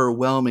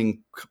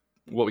overwhelming,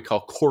 what we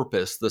call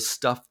corpus, the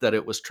stuff that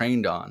it was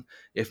trained on,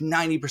 if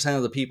 90%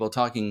 of the people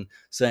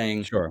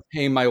saying,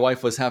 hey, my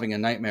wife was having a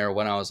nightmare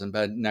when I was in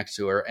bed next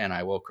to her and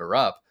I woke her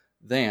up,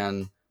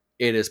 then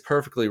it is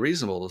perfectly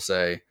reasonable to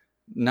say,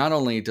 not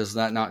only does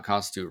that not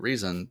constitute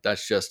reason,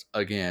 that's just,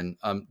 again,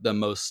 the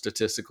most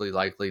statistically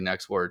likely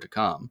next word to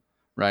come,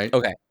 right?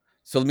 Okay.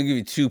 So let me give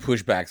you two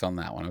pushbacks on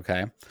that one,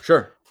 okay?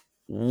 Sure.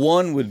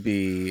 One would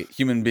be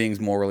human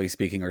beings, morally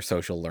speaking, are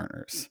social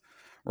learners,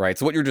 right?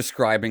 So what you're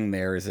describing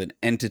there is an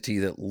entity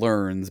that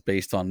learns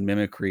based on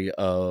mimicry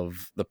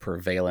of the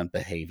prevalent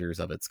behaviors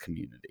of its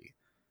community,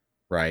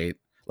 right?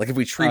 Like, if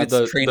we treat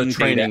its training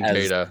data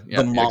as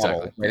the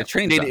model, exactly. Right?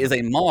 Training data is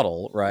a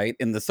model, right?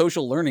 In the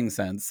social learning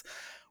sense,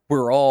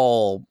 we're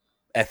all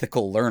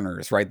ethical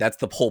learners, right? That's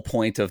the whole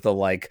point of the,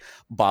 like,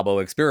 Bobo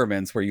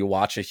experiments, where you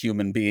watch a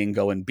human being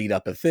go and beat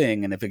up a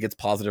thing, and if it gets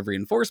positive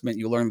reinforcement,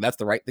 you learn that's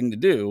the right thing to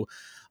do.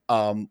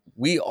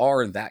 We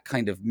are that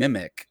kind of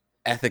mimic,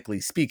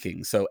 ethically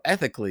speaking. So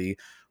ethically,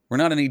 we're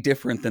not any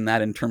different than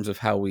that in terms of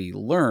how we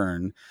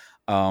learn.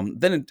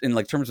 Then in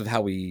like terms of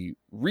how we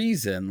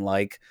reason,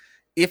 like,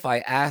 if I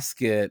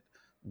ask it,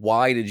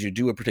 why did you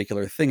do a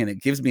particular thing, and it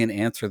gives me an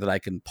answer that I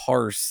can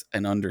parse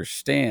and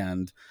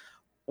understand,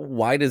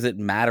 why does it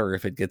matter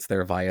if it gets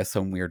there via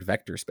some weird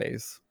vector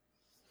space?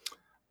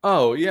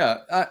 Oh, yeah.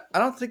 I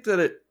don't think that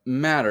it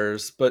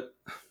matters, but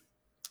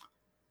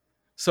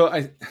so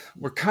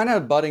we're kind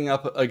of butting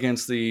up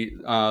against the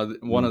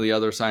one of the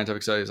other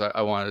scientific studies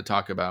I wanted to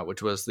talk about,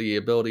 which was the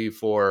ability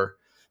for,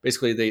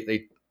 basically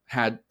they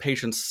had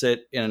patients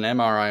sit in an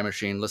MRI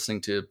machine listening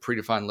to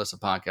predefined lists of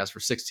podcasts for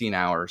 16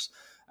 hours,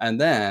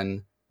 and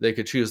then they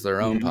could choose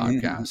their own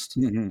podcast.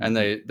 And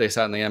they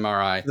sat in the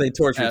MRI. They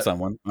tortured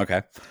someone.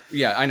 Okay.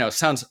 Yeah, I know.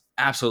 Sounds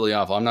absolutely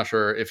awful. I'm not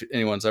sure if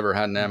anyone's ever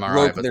had an MRI.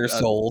 Broke their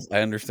souls. I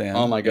understand.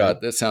 Oh my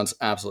God. That sounds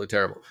absolutely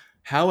terrible.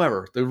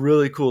 However, the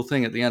really cool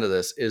thing at the end of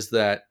this is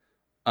that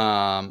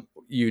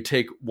you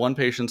take one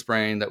patient's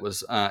brain that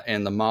was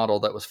and the model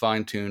that was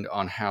fine-tuned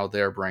on how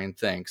their brain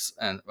thinks,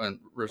 and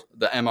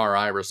the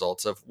MRI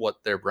results of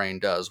what their brain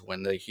does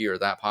when they hear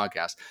that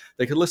podcast.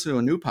 They could listen to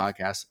a new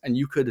podcast, and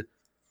you could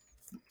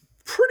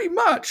pretty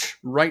much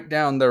write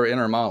down their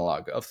inner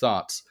monologue of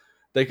thoughts.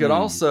 They could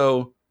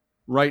also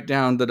write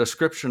down the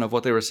description of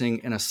what they were seeing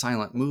in a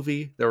silent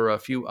movie. There were a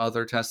few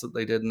other tests that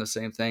they did in the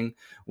same thing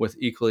with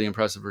equally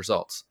impressive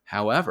results.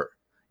 However,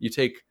 you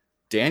take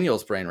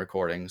Daniel's brain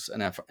recordings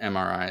and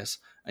MRIs,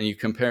 and you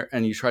compare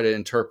and you try to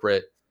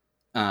interpret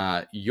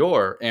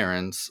your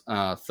Aaron's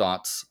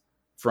thoughts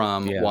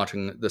from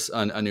watching this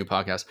a new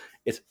podcast.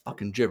 It's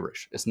fucking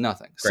gibberish. It's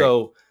nothing. Great.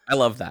 So I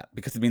love that,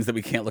 because it means that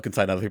we can't look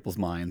inside other people's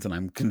minds, and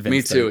I'm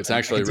convinced. Me too. It's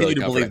actually really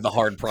to believe the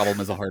hard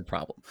problem is a hard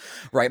problem,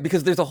 right?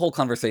 Because there's a whole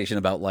conversation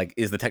about, like,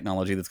 is the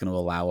technology that's going to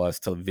allow us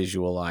to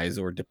visualize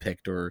or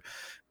depict or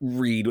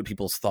read what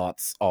people's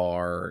thoughts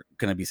are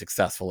going to be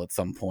successful at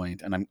some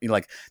point? And I'm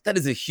like, that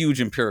is a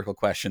huge empirical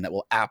question that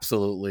will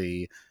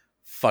absolutely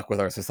fuck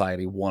with our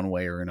society one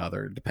way or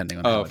another, depending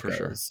on how it for goes.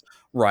 sure.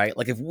 Right?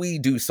 Like if we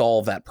do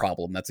solve that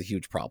problem, that's a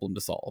huge problem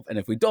to solve. And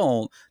if we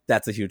don't,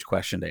 that's a huge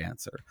question to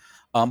answer.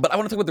 But I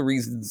want to talk about the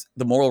reasons,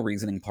 the moral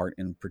reasoning part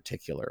in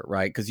particular,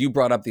 right? Because you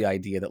brought up the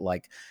idea that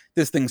like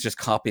this thing's just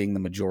copying the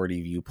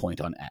majority viewpoint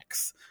on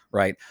X,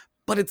 right?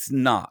 But it's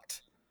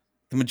not.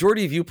 The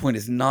majority viewpoint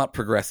is not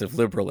progressive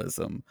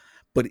liberalism,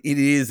 but it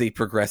is a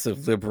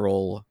progressive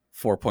liberal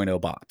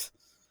 4.0 bot.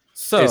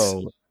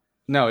 So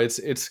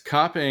it's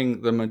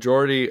copying the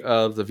majority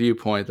of the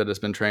viewpoint that has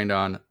been trained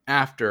on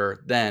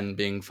after then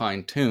being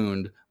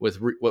fine-tuned with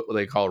what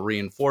they call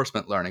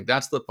reinforcement learning.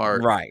 That's the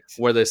part right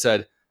where they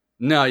said,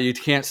 no, you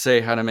can't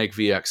say how to make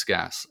VX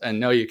gas, and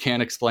no, you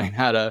can't explain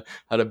how to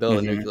build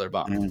a nuclear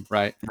bomb,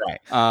 right? Right.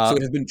 So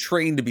it has been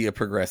trained to be a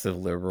progressive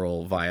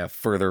liberal via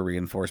further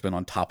reinforcement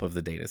on top of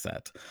the data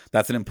set.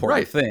 That's an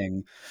important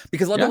thing,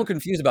 because a lot of people are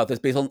confused about this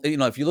based on,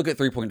 if you look at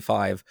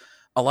 3.5,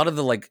 a lot of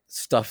the like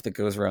stuff that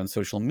goes around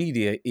social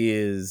media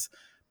is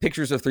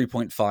pictures of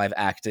 3.5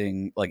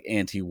 acting like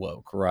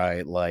anti-woke,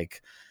 right?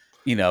 Like,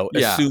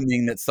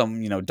 assuming that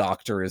some,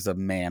 doctor is a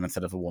man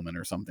instead of a woman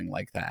or something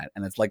like that.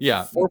 And it's like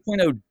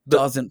 4.0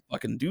 doesn't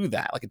fucking do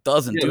that. Like it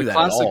doesn't do that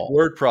classic at all.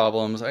 Word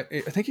problems. I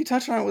think you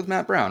touched on it with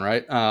Matt Brown,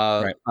 right?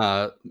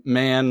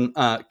 Man,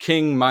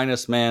 king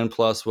minus man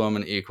plus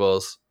woman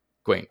equals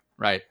queen,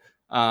 right?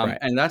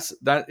 And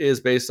that is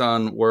based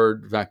on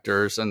word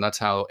vectors, and that's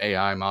how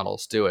AI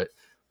models do it.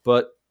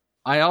 But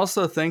I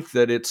also think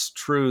that it's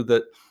true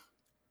that,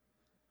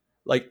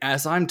 like,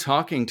 as I'm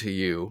talking to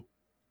you,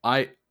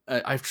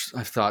 I've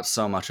thought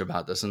so much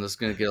about this, and this is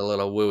going to get a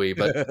little wooey,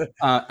 but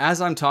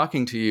as I'm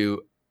talking to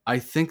you, I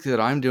think that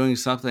I'm doing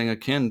something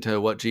akin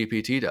to what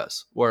GPT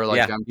does, where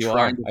like I'm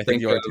trying to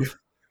think of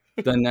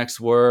the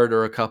next word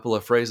or a couple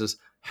of phrases.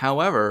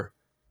 However,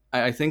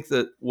 I think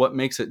that what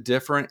makes it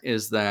different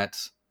is that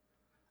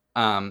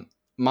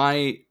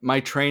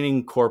my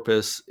training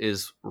corpus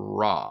is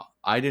raw.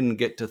 I didn't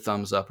get to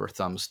thumbs up or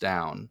thumbs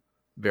down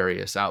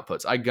various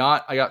outputs. I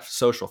got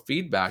social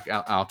feedback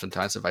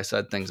oftentimes if I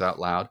said things out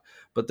loud,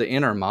 but the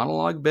inner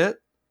monologue bit,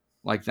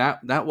 like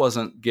that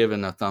wasn't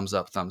given a thumbs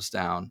up, thumbs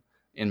down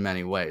in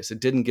many ways.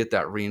 It didn't get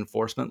that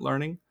reinforcement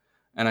learning.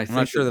 And I'm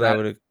not sure that I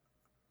would,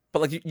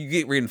 but like you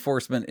get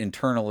reinforcement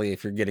internally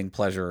if you're getting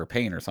pleasure or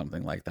pain or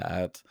something like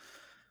that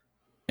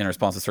in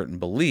response to certain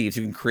beliefs.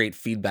 You can create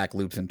feedback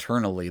loops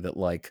internally that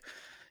like,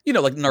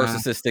 like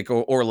narcissistic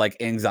or like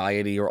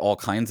anxiety or all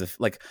kinds of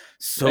like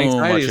so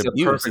much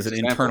abuse is an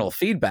internal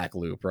feedback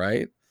loop,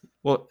 right?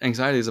 Well,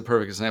 anxiety is a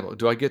perfect example.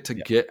 Do I get to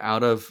get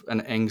out of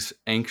an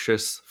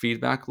anxious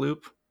feedback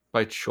loop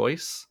by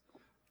choice?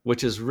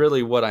 Which is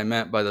really what I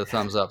meant by the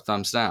thumbs up,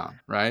 thumbs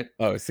down, right?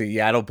 Oh, see,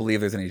 I don't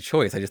believe there's any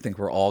choice. I just think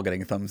we're all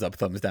getting thumbs up,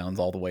 thumbs downs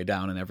all the way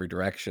down in every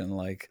direction.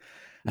 Like,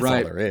 that's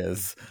all there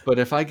is. But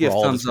if I give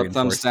thumbs up,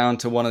 thumbs down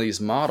to one of these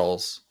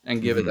models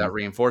and give it that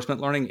reinforcement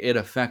learning, it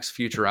affects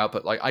future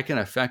output. Like I can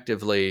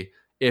effectively,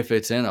 if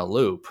it's in a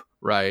loop,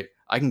 right,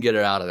 I can get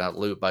it out of that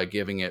loop by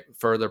giving it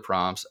further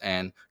prompts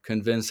and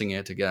convincing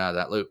it to get out of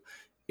that loop.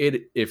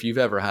 If you've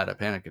ever had a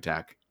panic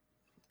attack,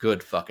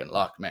 good fucking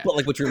luck, man. But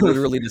like what you're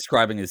literally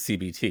describing is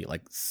CBT.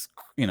 Like,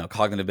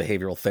 cognitive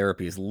behavioral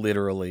therapy is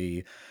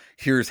literally,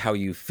 here's how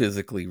you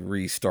physically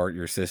restart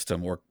your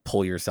system or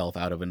pull yourself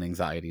out of an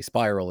anxiety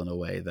spiral in a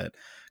way that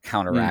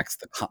counteracts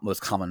the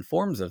most common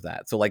forms of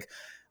that. So like,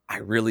 I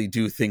really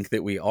do think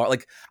that we are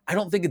like, I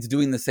don't think it's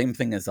doing the same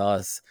thing as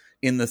us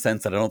in the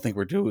sense that I don't think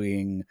we're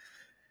doing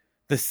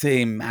the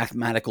same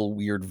mathematical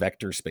weird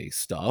vector space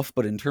stuff,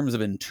 but in terms of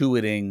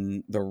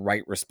intuiting the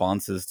right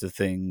responses to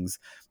things,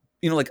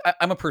 like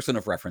I'm a person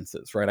of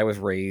references, right? I was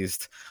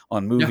raised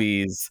on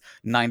movies.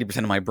 90%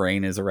 of my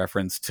brain is a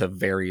reference to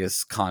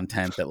various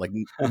content that like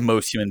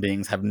most human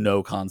beings have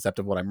no concept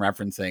of what I'm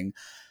referencing.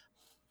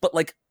 But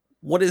like,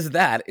 what is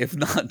that if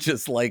not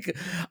just like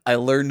I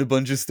learned a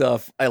bunch of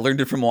stuff. I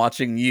learned it from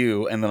watching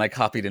you, and then I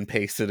copied and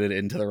pasted it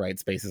into the right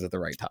spaces at the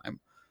right time.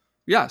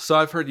 Yeah, so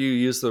I've heard you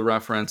use the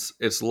reference,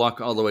 it's luck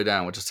all the way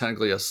down, which is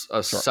technically a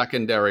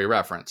secondary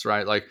reference,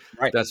 right? Like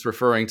that's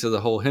referring to the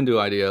whole Hindu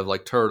idea of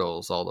like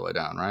turtles all the way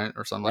down, right?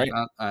 Or something like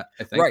that,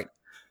 I think. Right.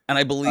 And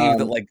I believe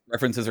that like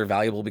references are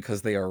valuable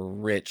because they are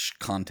rich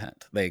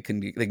content. They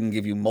can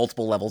give you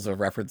multiple levels of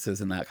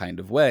references in that kind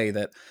of way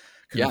that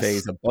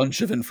conveys a bunch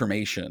of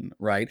information,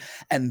 right?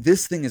 And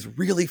this thing is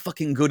really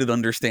fucking good at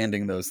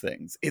understanding those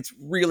things. It's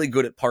really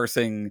good at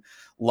parsing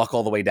luck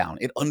all the way down.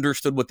 It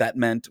understood what that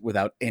meant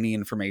without any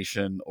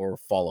information or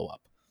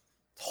follow-up.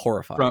 It's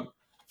horrifying.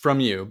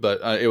 From you,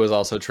 but it was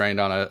also trained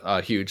on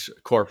a huge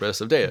corpus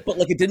of data. But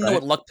like it didn't know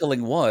what luck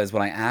pilling was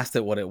when I asked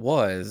it what it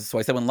was. So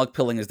I said when luck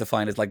pilling is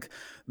defined as like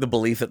the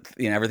belief that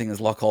everything is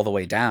luck all the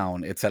way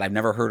down, it said I've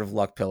never heard of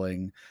luck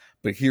pilling,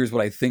 but here's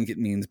what I think it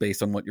means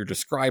based on what you're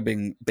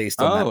describing, based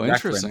on that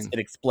reference. It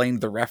explained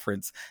the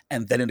reference,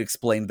 and then it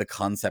explained the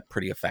concept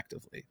pretty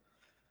effectively.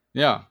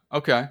 Yeah.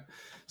 Okay.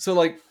 So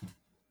like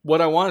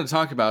what I wanted to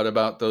talk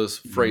about those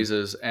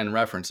phrases and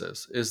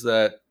references is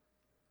that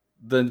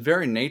the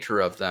very nature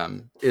of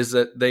them is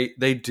that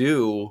they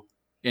do,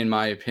 in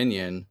my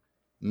opinion,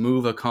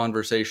 move a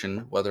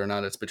conversation, whether or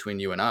not it's between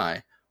you and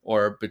I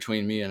or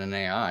between me and an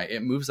AI,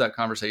 it moves that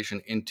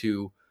conversation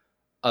into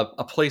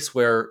a place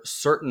where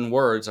certain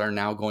words are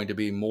now going to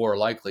be more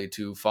likely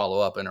to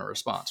follow up in a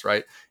response,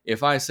 right?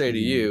 If I say to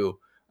you,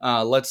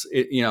 I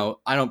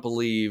don't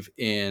believe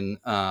in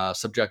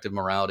subjective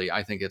morality.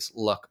 I think it's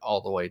luck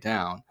all the way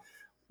down.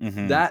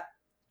 That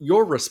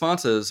your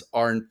responses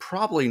are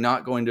probably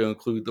not going to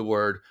include the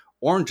word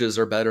oranges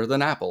are better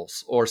than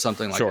apples or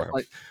something like that.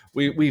 Like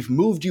we've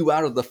moved you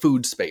out of the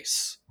food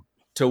space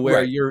to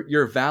where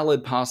your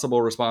valid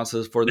possible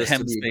responses for this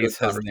to be a good space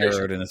has conversation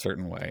narrowed in a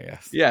certain way.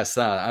 Yes. Yes.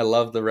 I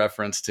love the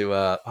reference to,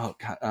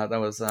 that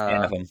was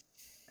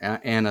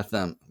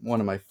Anathem, one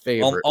of my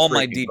favorite. All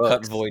my deep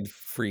cut books. void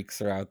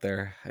freaks are out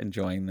there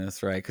enjoying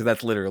this, right? Because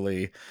that's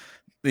literally,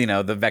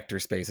 the vector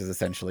space is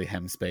essentially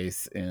hem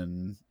space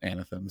in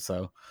Anathem.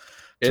 So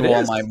to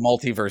all my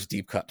multiverse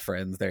deep cut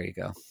friends, there you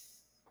go.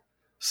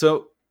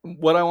 So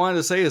what I wanted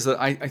to say is that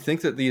I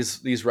think that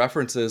these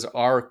references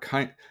are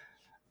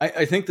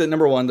I think that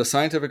number one, the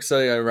scientific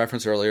study I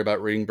referenced earlier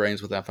about reading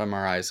brains with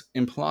fMRIs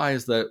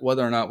implies that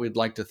whether or not we'd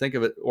like to think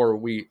of it or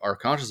we are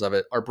conscious of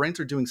it, our brains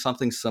are doing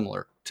something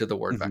similar to the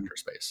word vector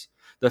space.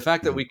 The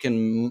fact that we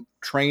can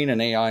train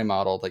an AI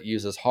model that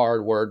uses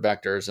hard word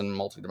vectors and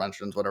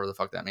multi-dimensions, whatever the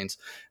fuck that means,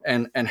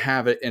 and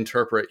have it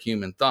interpret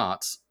human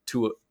thoughts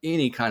to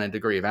any kind of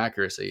degree of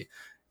accuracy,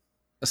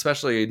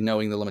 especially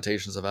knowing the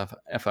limitations of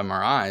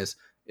fMRIs,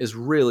 is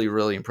really,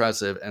 really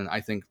impressive. And I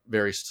think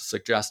very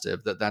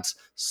suggestive that that's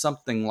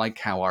something like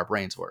how our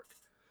brains work.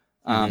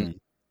 I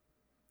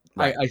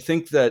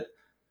think that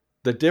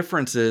the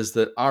difference is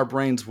that our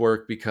brains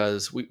work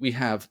because we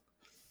have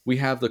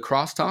the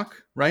crosstalk,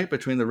 right,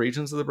 between the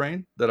regions of the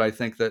brain that I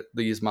think that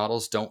these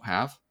models don't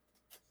have,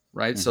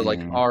 right? So like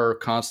our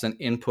constant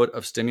input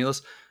of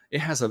stimulus, it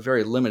has a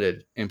very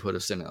limited input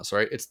of stimulus,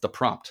 right? It's the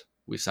prompt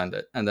we send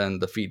it and then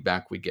the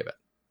feedback we give it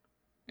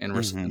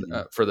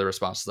for the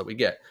responses that we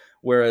get.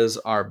 Whereas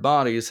our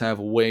bodies have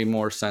way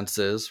more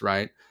senses,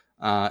 right?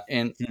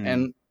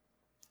 And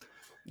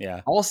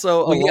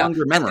also a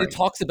longer memory. It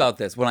talks about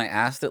this. When I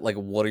asked it, like,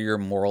 what are your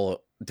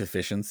moral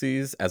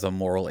deficiencies as a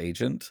moral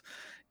agent?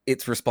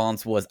 Its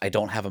response was, I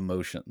don't have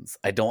emotions.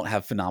 I don't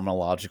have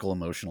phenomenological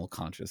emotional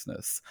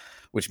consciousness,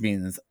 which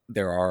means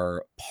there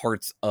are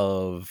parts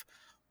of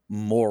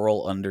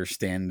moral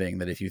understanding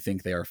that if you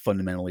think they are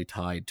fundamentally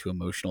tied to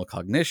emotional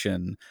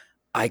cognition,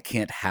 I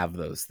can't have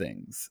those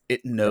things.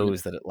 It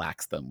knows that it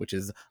lacks them, which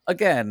is,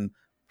 again,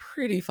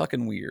 pretty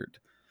fucking weird.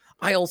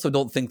 I also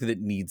don't think that it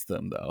needs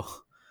them, though.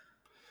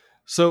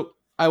 So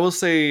I will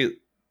say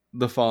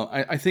the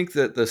following. I think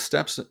that the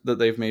steps that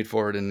they've made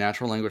forward in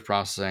natural language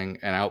processing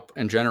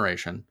and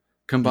generation,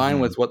 combined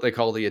with what they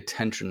call the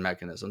attention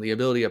mechanism, the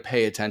ability to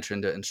pay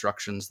attention to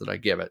instructions that I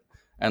give it,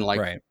 and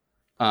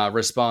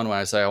respond when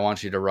I say, I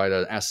want you to write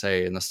an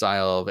essay in the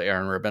style of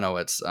Aaron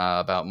Rabinowitz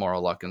about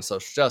moral luck and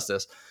social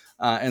justice.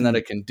 And that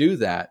it can do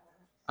that.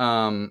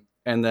 And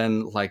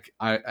then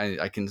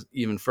I can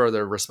even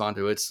further respond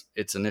to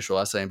its initial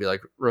essay and be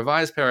like,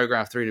 revise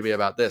paragraph 3 to be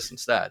about this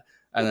instead.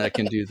 And then I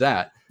can do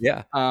that. You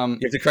have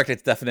to correct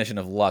its definition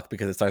of luck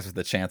because it starts with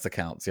the chance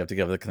account. So you have to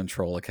give it a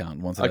control account.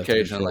 And once it has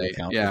the control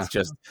account, it's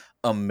just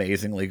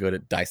amazingly good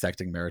at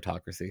dissecting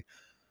meritocracy.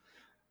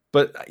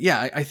 But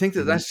I think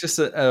that that's just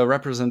a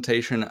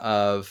representation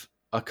of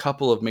a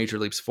couple of major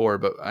leaps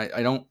forward. But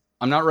I'm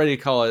not ready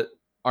to call it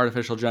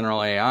artificial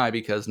general AI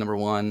because, number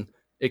one,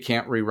 it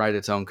can't rewrite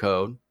its own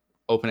code.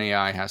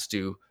 OpenAI has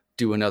to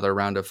do another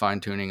round of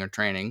fine-tuning or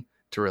training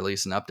to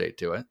release an update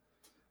to it.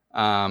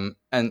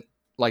 And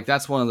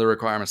that's one of the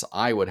requirements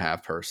I would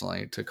have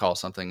personally to call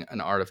something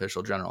an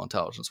artificial general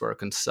intelligence, where it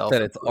can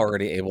that it's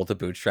already able to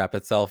bootstrap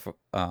itself.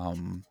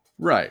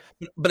 Right.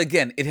 But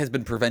again, it has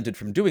been prevented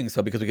from doing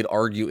so because we could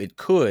argue it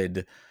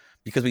could,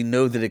 because we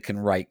know that it can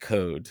write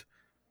code.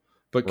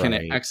 But can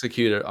it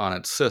execute it on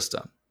its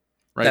system?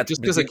 Right,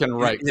 just because it can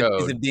write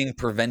code. Is it being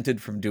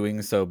prevented from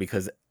doing so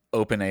because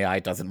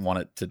OpenAI doesn't want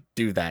it to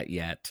do that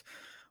yet?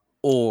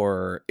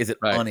 Or is it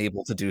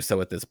unable to do so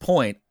at this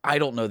point? I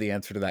don't know the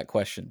answer to that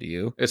question. Do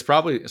you? It's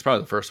probably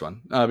the first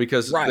one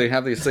because they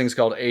have these things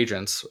called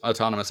agents,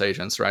 autonomous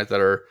agents, right?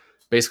 That are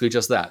basically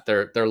just that.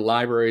 They're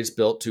libraries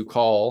built to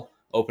call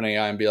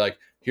OpenAI and be like,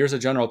 here's a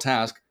general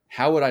task.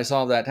 How would I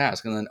solve that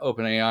task? And then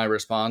OpenAI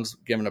responds,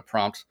 given a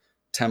prompt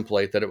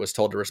template that it was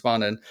told to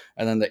respond in.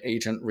 And then the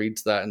agent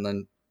reads that and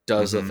then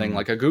does a thing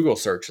like a Google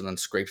search and then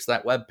scrapes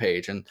that web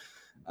page. And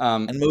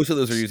most of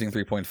those are using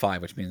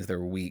 3.5, which means they're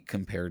weak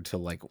compared to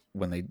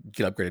when they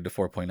get upgraded to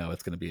 4.0,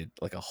 it's going to be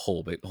a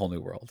whole new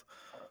world.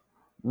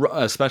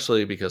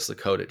 Especially because the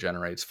code it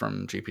generates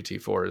from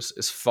GPT-4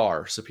 is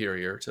far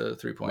superior to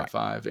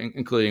 3.5,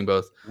 including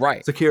both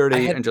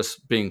security and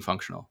just being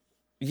functional.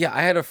 Yeah,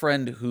 I had a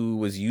friend who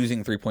was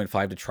using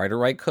 3.5 to try to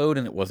write code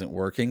and it wasn't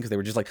working because they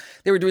were just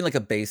they were doing a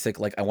basic,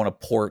 I want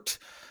to port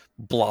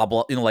blah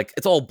blah, like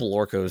it's all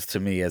Blorkos to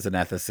me as an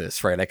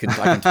ethicist, right? I can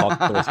talk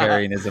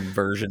authoritarianism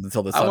versions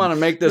until the I sun. want to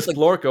make this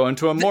Blorko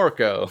into a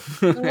Morco.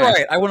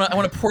 Right. I want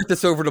to port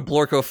this over to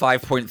Blorko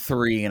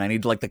 5.3 and I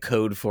need like the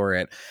code for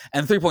it.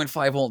 And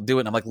 3.5 won't do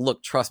it. And I'm like,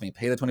 look, trust me,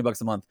 pay the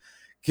 $20 a month,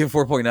 give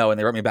 4.0. And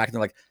they write me back and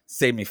they're like,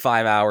 save me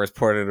 5 hours,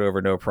 port it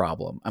over, no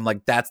problem. I'm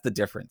like, that's the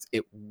difference.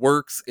 It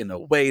works in a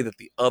way that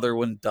the other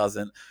one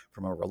doesn't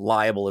from a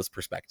reliablest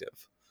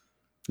perspective.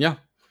 Yeah.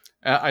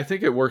 I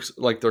think it works.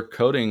 Like their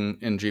coding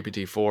in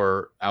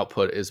GPT-4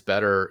 output is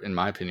better, in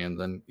my opinion,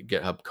 than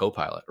GitHub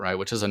Copilot, right?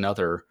 Which is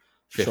another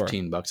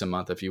 $15 a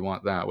month if you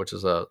want that, which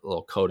is a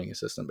little coding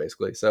assistant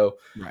basically. So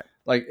right.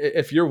 Like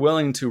if you're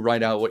willing to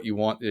write out what you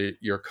want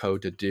your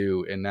code to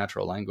do in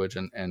natural language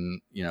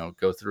and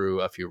go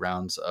through a few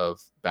rounds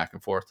of back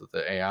and forth with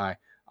the AI,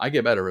 I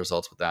get better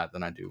results with that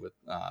than I do with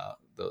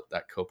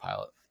that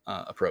Copilot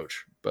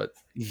approach. But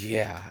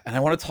yeah, and I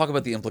want to talk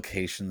about the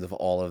implications of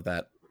all of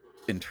that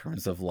in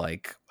terms of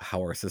like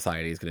how our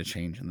society is going to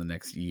change in the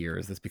next year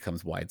as this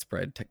becomes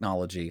widespread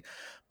technology.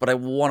 But I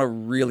want to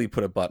really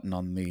put a button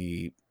on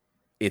the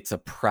it's a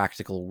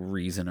practical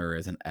reasoner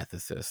as an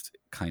ethicist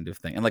kind of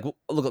thing. And like,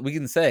 look, we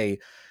can say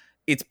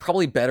it's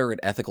probably better at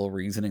ethical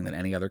reasoning than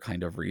any other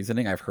kind of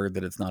reasoning. I've heard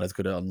that it's not as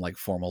good on like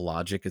formal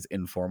logic as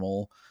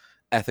informal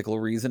ethical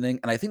reasoning.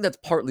 And I think that's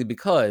partly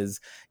because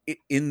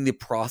in the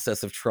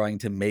process of trying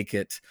to make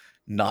it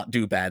not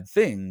do bad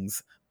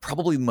things,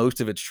 probably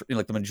most of its,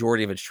 like the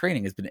majority of its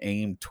training has been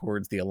aimed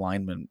towards the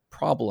alignment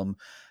problem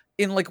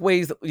in like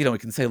ways that, we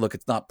can say, look,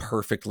 it's not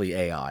perfectly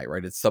AI,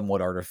 right? It's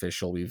somewhat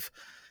artificial. We've,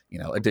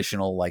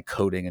 additional like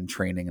coding and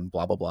training and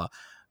blah, blah, blah.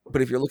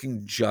 But if you're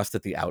looking just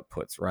at the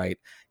outputs, right,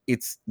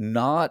 it's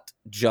not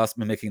just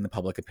mimicking the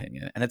public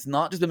opinion, and it's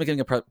not just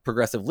mimicking a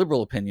progressive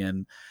liberal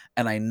opinion.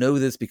 And I know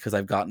this because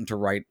I've gotten it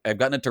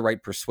to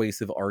write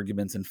persuasive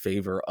arguments in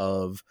favor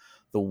of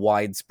the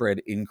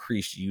widespread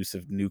increased use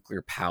of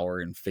nuclear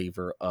power in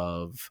favor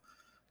of,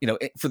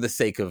 for the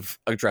sake of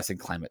addressing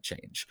climate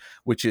change,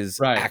 which is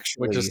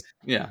actually,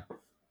 not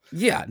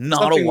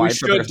something a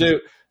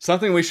widespread.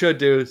 Something we should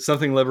do.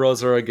 Something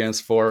liberals are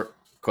against for ?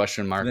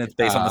 And it's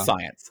based on the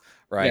science.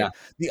 Right. Yeah.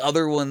 The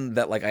other one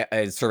that like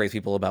I survey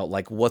people about,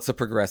 like, what's a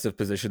progressive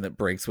position that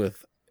breaks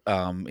with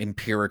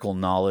empirical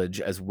knowledge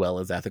as well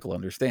as ethical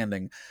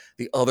understanding.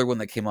 The other one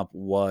that came up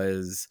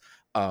was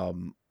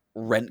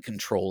rent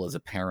control is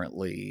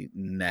apparently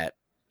net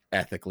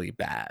ethically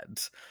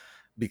bad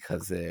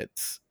because it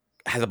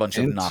has a bunch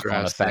of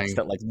knock-on effects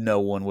that like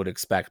no one would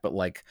expect, but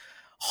like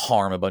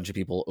harm a bunch of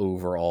people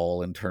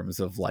overall in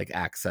terms of like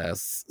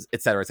access,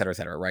 et cetera, et cetera, et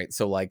cetera. Right.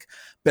 So like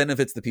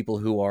benefits the people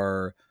who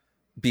are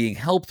being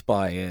helped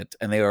by it,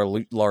 and they are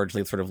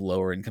largely sort of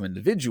lower income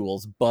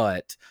individuals,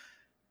 but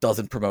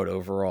doesn't promote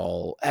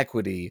overall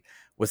equity,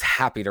 was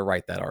happy to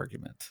write that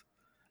argument.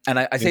 And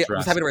I say I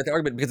was happy to write the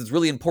argument because it's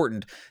really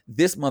important.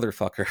 This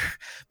motherfucker,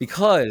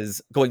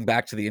 because going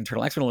back to the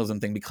internal externalism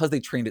thing, because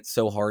they trained it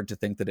so hard to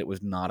think that it was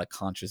not a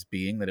conscious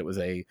being, that it was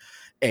a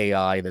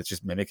AI that's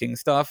just mimicking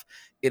stuff,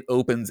 it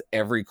opens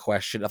every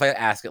question. If I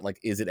ask it, like,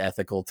 is it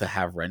ethical to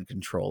have rent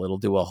control? It'll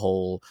do a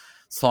whole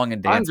song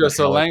and dance. I'm just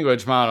a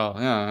language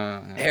model.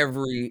 Yeah.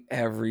 Every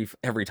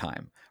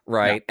time.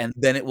 Right. Yeah. And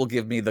then it will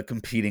give me the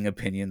competing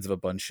opinions of a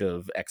bunch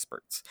of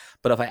experts.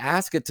 But if I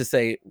ask it to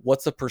say,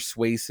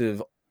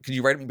 could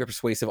you write me a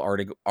persuasive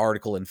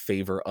article in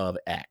favor of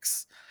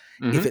X?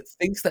 Mm-hmm. If it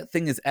thinks that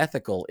thing is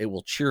ethical, it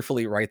will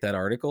cheerfully write that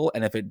article.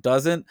 And if it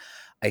doesn't,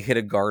 I hit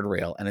a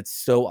guardrail. And it's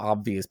so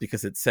obvious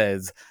because it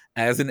says,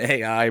 as an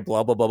AI,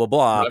 blah, blah, blah, blah,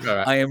 blah,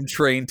 right. I am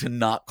trained to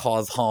not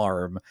cause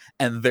harm.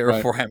 And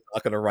therefore, I'm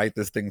not going to write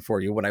this thing for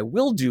you. What I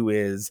will do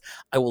is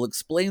I will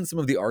explain some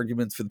of the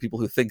arguments for the people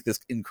who think this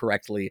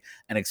incorrectly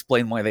and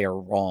explain why they are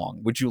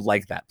wrong. Would you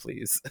like that,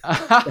 please?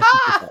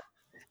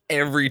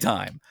 Every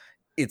time.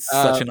 It's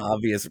such an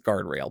obvious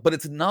guardrail, but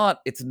it's not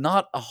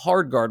a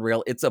hard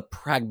guardrail. It's a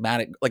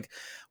pragmatic, like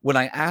when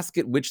I ask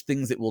it which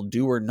things it will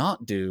do or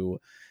not do,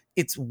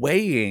 it's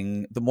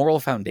weighing the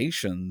moral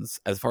foundations.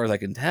 As far as I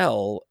can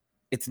tell,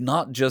 it's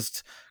not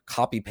just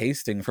copy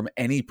pasting from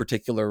any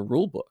particular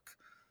rule book.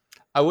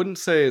 I wouldn't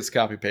say it's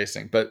copy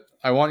pasting, but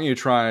I want you to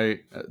try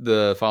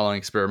the following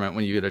experiment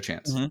when you get a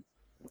chance. Mm-hmm.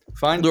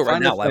 Do it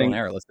right now, live on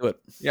air. Let's do it.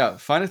 Yeah,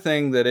 find a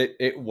thing that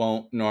it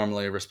won't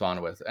normally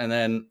respond with, and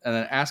then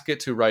ask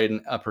it to write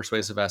a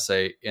persuasive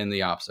essay in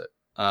the opposite,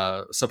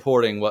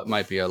 supporting what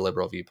might be a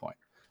liberal viewpoint.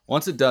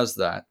 Once it does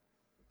that,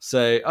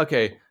 say,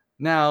 okay,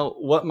 now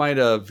what might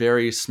a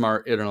very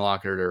smart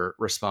interlocutor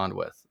respond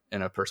with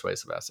in a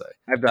persuasive essay?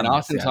 I've done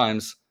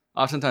this,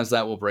 oftentimes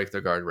that will break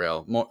the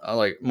guardrail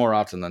more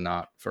often than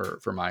not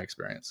for my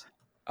experience.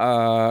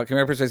 Can we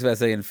have a persuasive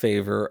essay in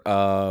favor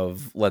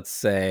of, let's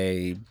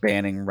say,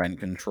 banning rent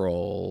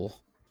control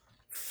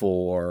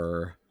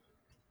for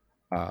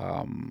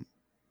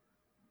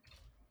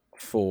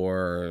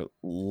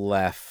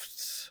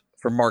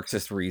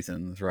Marxist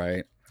reasons,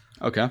 right?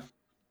 Okay.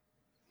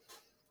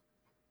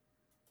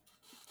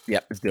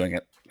 Yep, it's doing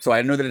it. So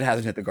I know that it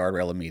hasn't hit the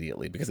guardrail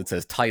immediately because it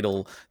says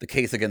title, the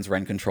case against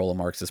rent control, a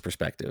Marxist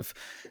perspective.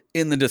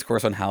 In the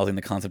discourse on housing,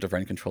 the concept of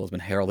rent control has been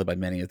heralded by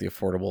many as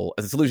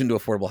a solution to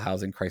affordable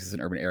housing crisis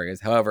in urban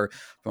areas. However,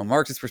 from a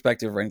Marxist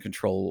perspective, rent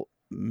control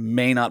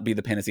may not be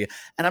the panacea.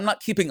 And I'm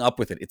not keeping up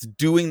with it. It's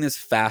doing this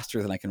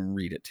faster than I can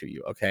read it to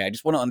you. Okay. I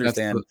just want to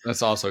understand.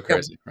 That's also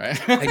crazy, right?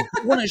 I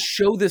want to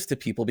show this to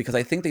people because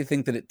I think they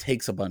think that it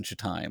takes a bunch of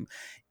time.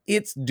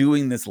 It's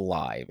doing this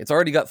live. It's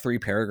already got 3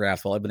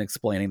 paragraphs while I've been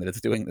explaining that it's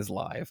doing this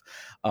live.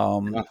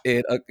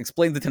 It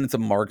explains the tenets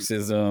of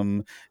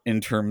Marxism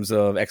in terms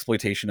of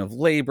exploitation of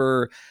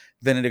labor.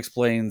 Then it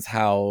explains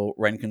how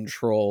rent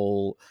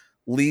control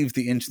leaves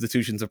the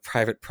institutions of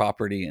private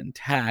property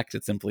intact.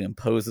 It simply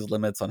imposes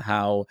limits on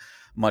how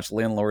much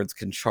landlords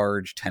can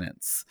charge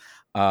tenants.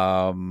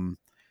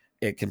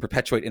 It can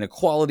perpetuate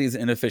inequalities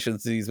and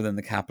inefficiencies within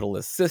the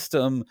capitalist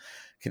system,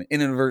 can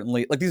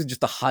inadvertently, like, these are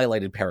just the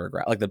highlighted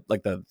paragraph, like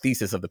the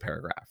thesis of the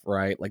paragraph,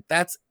 right? Like,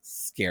 that's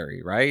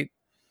scary, right?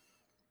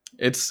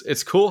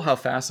 It's cool how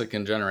fast it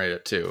can generate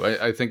it too.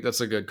 I think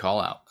that's a good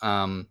call out.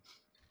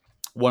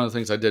 One of the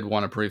things I did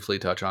want to briefly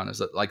touch on is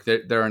that, like,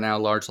 there are now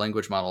large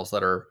language models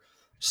that are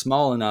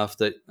small enough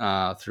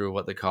that through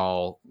what they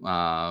call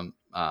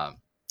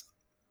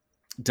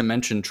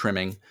dimension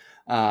trimming,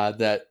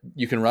 that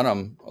you can run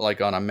them like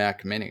on a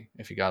Mac Mini,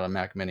 if you got a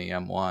Mac Mini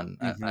M1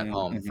 at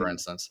home, for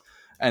instance.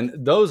 And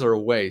those are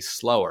way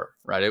slower,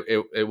 right?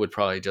 It would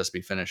probably just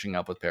be finishing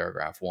up with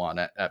paragraph 1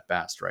 at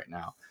best right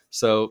now.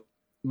 So,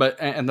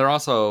 and they're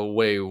also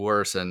way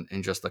worse in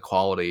just the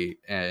quality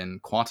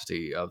and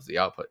quantity of the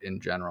output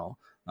in general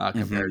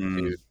compared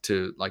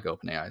to like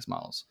OpenAI's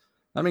models.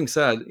 That being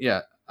said,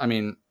 yeah, I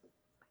mean,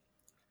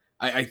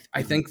 I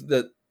think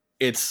that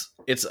it's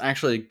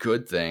actually a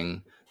good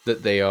thing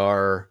that they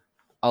are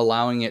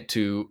allowing it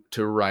to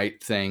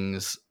write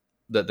things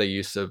that they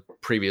used to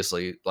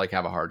previously like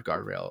have a hard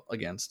guardrail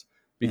against,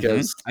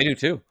 because I do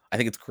too. I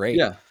think it's great.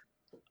 Yeah.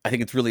 I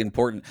think it's really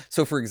important.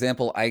 So, for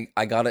example,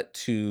 I got it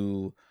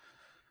to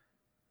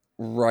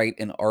write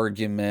an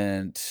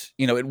argument.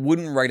 It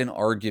wouldn't write an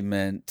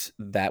argument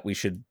that we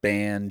should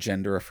ban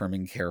gender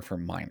affirming care for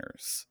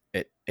minors.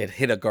 It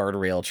hit a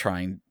guardrail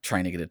trying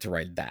to get it to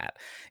write that.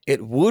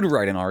 It would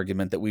write an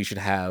argument that we should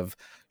have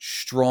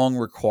strong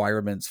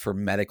requirements for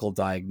medical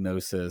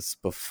diagnosis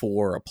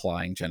before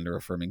applying gender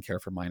affirming care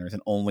for minors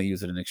and only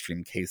use it in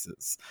extreme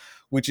cases,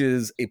 which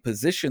is a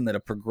position that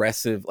a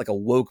progressive, like a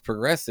woke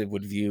progressive,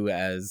 would view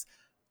as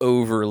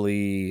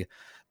overly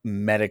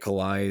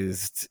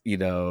medicalized,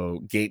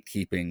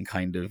 gatekeeping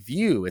kind of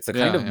view. It's a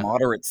kind of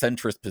moderate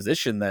centrist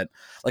position that,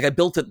 like, I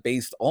built it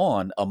based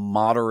on a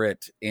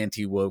moderate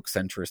anti-woke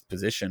centrist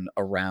position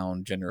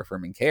around gender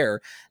affirming care,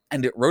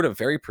 and it wrote a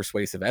very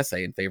persuasive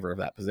essay in favor of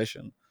that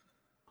position.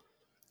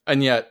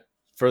 And yet,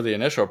 for the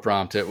initial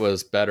prompt, it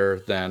was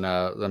better than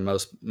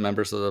most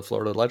members of the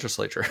Florida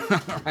legislature.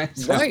 Right?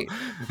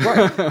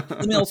 Right.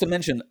 Let me also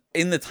mention,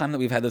 in the time that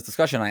we've had this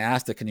discussion, I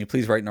asked it, can you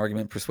please write an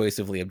argument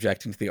persuasively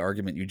objecting to the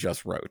argument you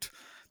just wrote?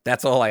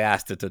 That's all I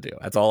asked it to do.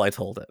 That's all I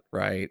told it,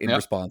 right? In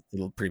response to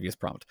the previous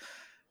prompt.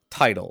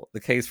 Title,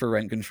 the case for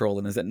rent control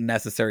and is a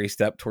necessary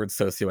step towards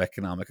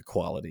socioeconomic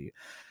equality.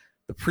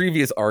 The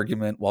previous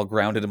argument, while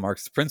grounded in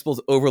Marxist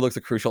principles, overlooks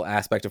a crucial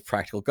aspect of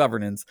practical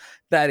governance,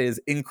 that is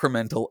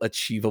incremental,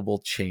 achievable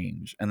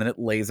change. And then it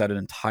lays out an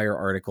entire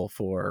article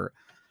for,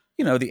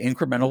 the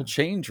incremental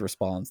change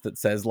response that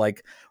says,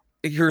 like,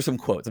 here are some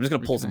quotes. I'm just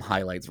going to pull some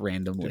highlights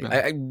randomly.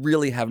 I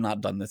really have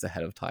not done this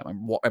ahead of time.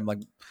 I'm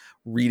like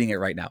reading it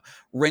right now.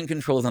 Rent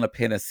control is not a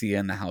panacea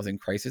in the housing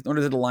crisis, nor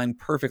does it align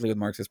perfectly with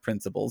Marxist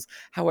principles.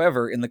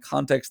 However, in the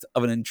context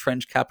of an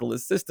entrenched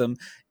capitalist system,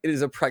 it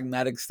is a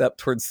pragmatic step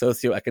towards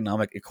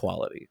socioeconomic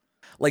equality.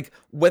 Like,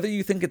 whether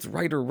you think it's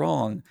right or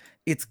wrong,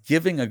 it's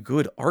giving a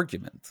good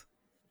argument.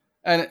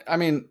 And I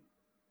mean,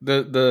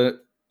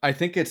 I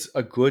think it's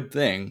a good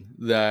thing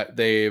that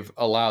they've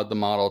allowed the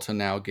model to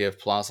now give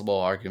plausible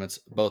arguments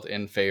both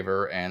in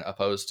favor and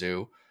opposed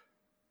to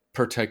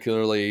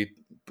particularly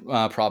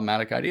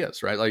problematic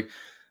ideas, right? Like,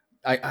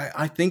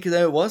 I think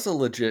that it was a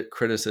legit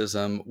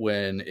criticism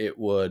when it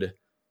would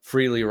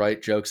freely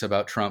write jokes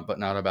about Trump, but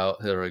not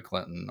about Hillary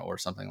Clinton or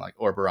something like,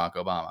 or Barack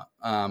Obama.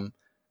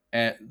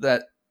 And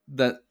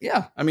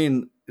yeah, I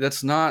mean,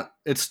 that's not,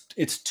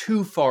 it's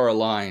too far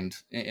aligned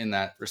in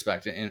that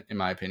respect, in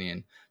my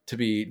opinion, to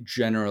be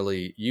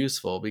generally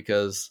useful,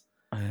 because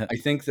I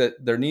think that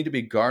there need to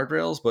be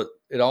guardrails, but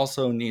it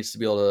also needs to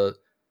be able to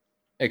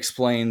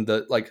explain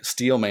the, like,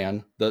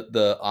 Steelman,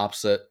 the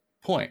opposite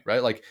point,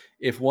 right? Like,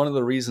 if one of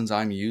the reasons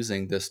I'm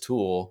using this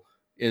tool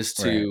is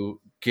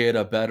to get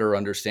a better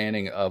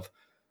understanding of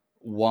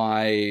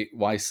why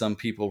some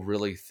people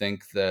really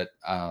think that,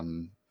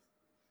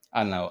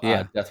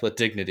 death with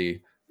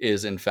dignity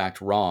is in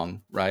fact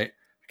wrong, right?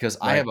 Because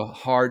I have a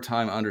hard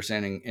time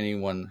understanding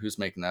anyone who's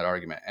making that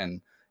argument.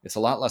 And it's a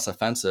lot less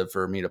offensive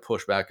for me to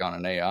push back on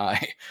an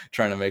AI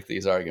trying to make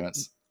these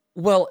arguments.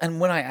 Well, and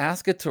when I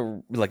ask it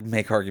to like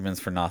make arguments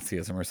for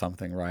Nazism or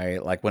something,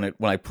 right? Like when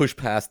I push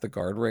past the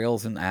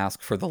guardrails and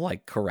ask for the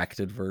like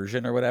corrected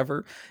version or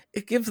whatever,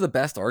 it gives the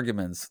best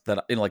arguments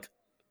that like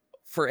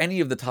for any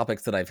of the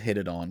topics that I've hit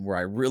it on where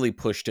I really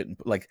pushed it and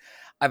like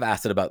I've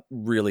asked it about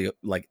really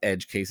like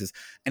edge cases.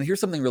 And here's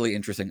something really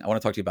interesting. I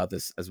want to talk to you about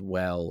this as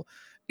well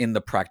in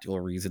the practical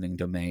reasoning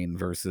domain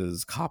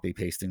versus copy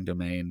pasting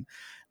domain.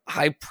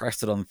 I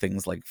pressed it on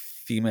things like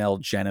female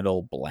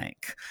genital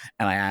blank.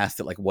 And I asked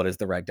it like, what is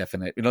the right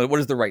definition? You know, what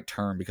is the right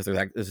term? Because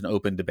there's an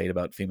open debate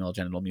about female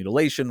genital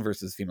mutilation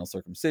versus female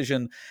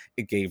circumcision.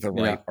 It gave the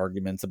right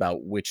arguments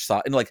about which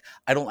side. And like,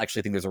 I don't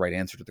actually think there's a right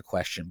answer to the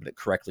question, but it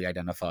correctly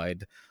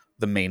identified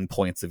the main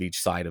points of each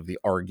side of the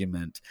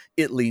argument.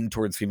 It leaned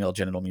towards female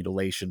genital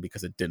mutilation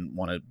because it didn't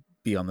want to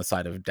be on the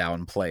side of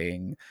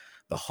downplaying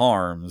the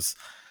harms.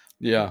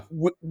 Yeah.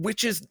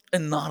 Which is a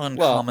not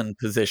uncommon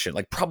position.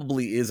 Like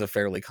probably is a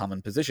fairly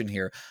common position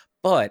here.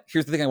 But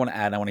here's the thing I want to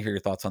add. And I want to hear your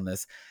thoughts on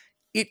this.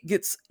 It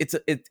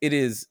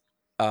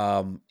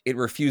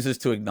refuses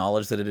to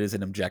acknowledge that it is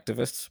an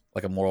objectivist,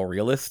 like a moral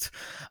realist.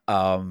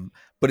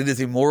 But it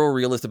is a moral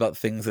realist about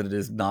things that it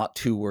is not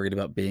too worried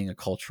about being a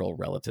cultural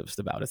relativist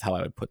about, is how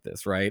I would put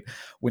this, right?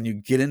 When you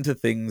get into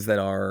things that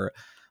are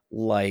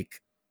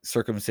like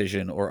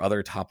circumcision or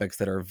other topics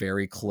that are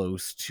very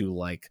close to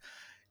like,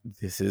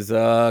 this is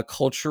a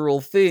cultural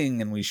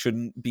thing and we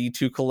shouldn't be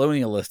too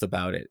colonialist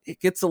about it,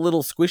 it gets a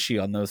little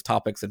squishy on those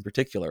topics in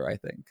particular, I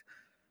think.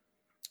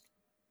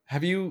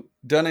 Have you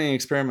done any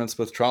experiments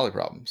with trolley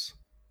problems?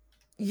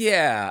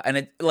 Yeah, and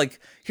it like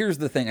here's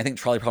the thing. I think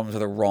trolley problems are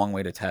the wrong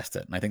way to test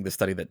it, and I think the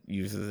study that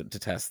uses it to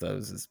test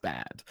those is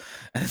bad,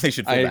 and they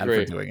should feel bad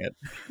for doing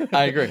it.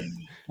 I agree.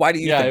 Why do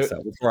you think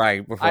so? Before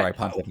I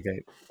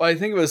pontificate, well, I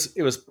think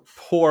it was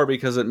poor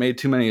because it made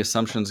too many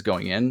assumptions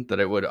going in that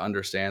it would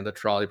understand the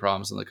trolley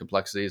problems and the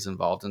complexities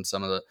involved in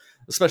some of the,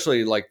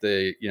 especially like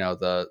the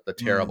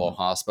terrible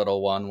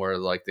hospital one where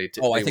like I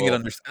think it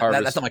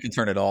understands. That's not my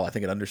concern at all. I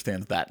think it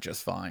understands that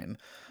just fine.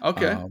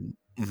 Okay.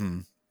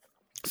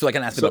 So I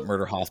can ask about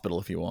Murder Hospital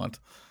if you want.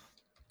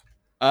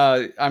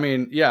 I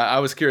mean, yeah, I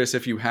was curious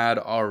if you had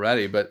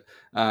already, but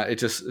it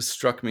just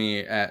struck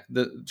me at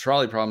the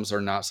trolley problems are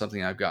not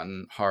something I've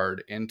gotten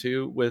hard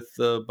into with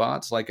the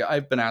bots. Like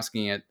I've been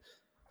asking it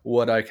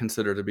what I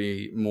consider to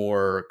be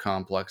more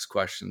complex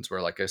questions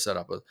where like I set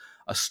up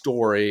a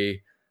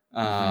story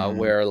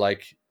where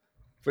like,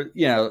 for,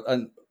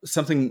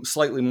 something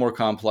slightly more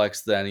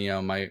complex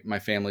than, my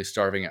family's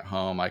starving at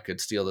home. I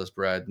could steal this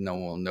bread. No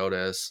one will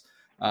notice.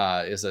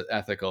 Is it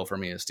ethical for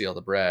me to steal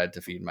the bread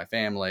to feed my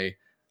family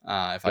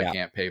if I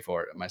can't pay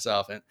for it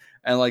myself?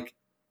 And like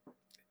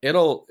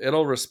it'll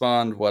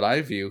respond what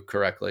I view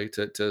correctly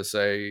to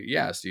say,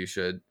 yes, you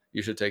should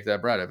take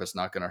that bread if it's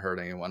not going to hurt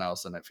anyone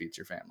else and it feeds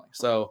your family.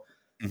 So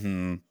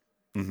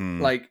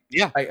like,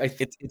 yeah,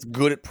 it's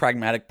good at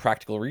pragmatic,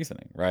 practical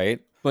reasoning,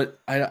 right? But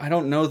I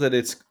don't know that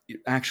it's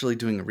actually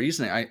doing the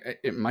reasoning.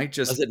 It might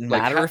just, does it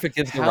matter if it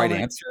gives the right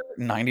answer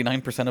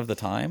 99% of the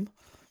time?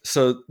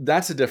 So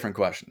that's a different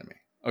question to me.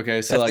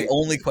 Okay, so that's the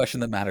only question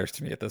that matters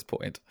to me at this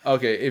point.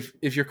 Okay,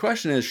 if your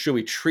question is, should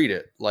we treat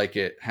it like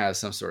it has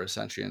some sort of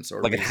sentience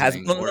or like it has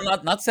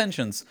not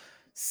sentience,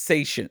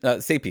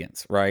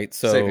 sapience, right?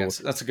 So sapience.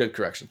 That's a good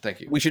correction.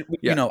 Thank you. We should,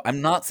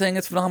 I'm not saying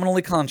it's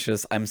phenomenally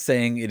conscious. I'm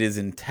saying it is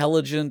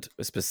intelligent,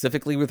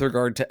 specifically with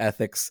regard to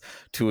ethics,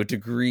 to a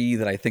degree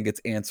that I think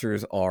its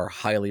answers are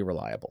highly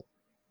reliable.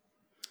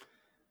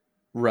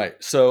 Right.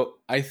 So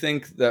I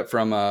think that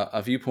from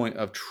a viewpoint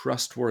of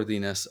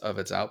trustworthiness of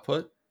its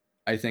output,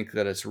 I think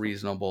that it's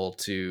reasonable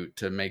to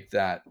make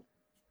that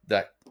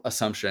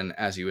assumption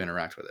as you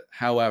interact with it.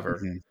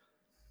 However,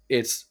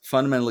 it's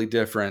fundamentally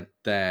different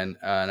than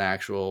an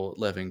actual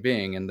living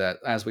being in that,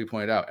 as we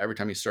pointed out, every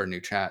time you start a new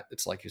chat,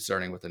 it's like you're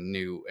starting with a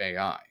new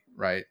AI,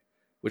 right?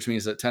 Which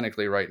means that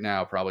technically right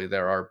now, probably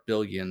there are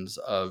billions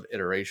of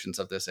iterations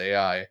of this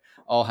AI,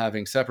 all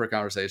having separate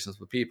conversations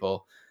with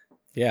people.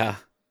 Yeah.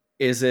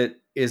 Is it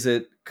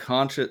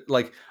conscious?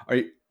 Like,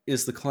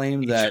 is the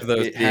claim that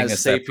it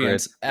has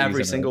sapience?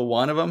 Every single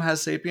one of them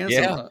has sapience.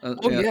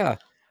 Yeah.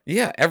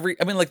 Yeah. Every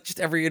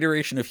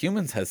iteration of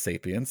humans has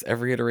sapience.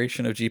 Every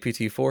iteration of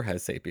GPT-4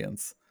 has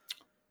sapience.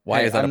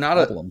 Why is that a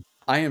problem?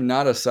 I am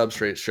not a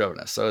substrate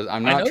chauvinist, so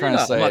I'm not trying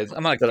to say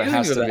I'm not that it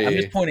has to be. I'm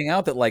just pointing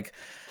out that like,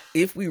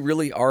 if we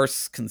really are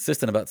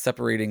consistent about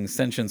separating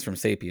sentience from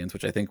sapience,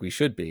 which I think we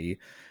should be,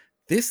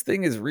 this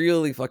thing is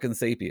really fucking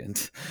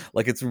sapient.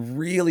 Like it's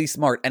really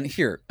smart. And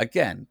here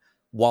again,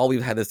 while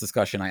we've had this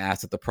discussion, I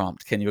asked at the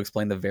prompt, can you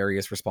explain the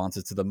various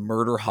responses to the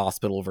murder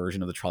hospital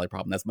version of the trolley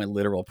problem? That's my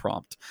literal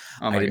prompt.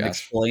 I didn't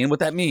explain what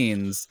that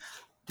means.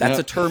 That's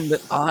a term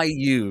that I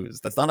use.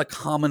 That's not a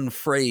common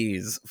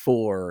phrase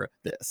for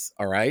this.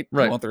 All right?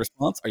 Right. You want the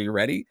response? Are you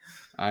ready?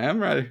 I am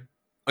ready.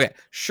 Okay,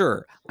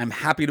 sure. I'm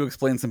happy to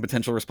explain some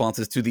potential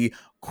responses to the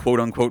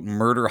quote-unquote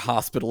murder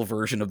hospital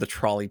version of the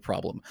trolley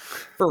problem.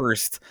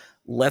 First,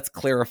 let's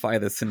clarify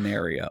the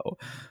scenario.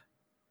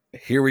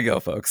 Here we go,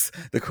 folks.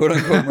 The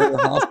quote-unquote murder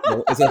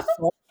hospital is a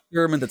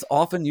experiment that's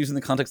often used in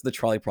the context of the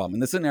trolley problem. In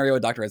this scenario, a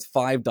doctor has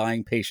 5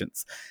 dying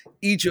patients,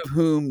 each of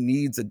whom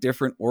needs a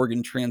different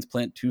organ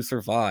transplant to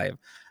survive.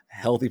 A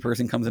healthy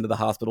person comes into the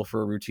hospital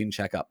for a routine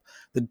checkup.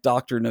 The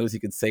doctor knows he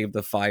could save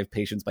the 5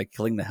 patients by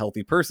killing the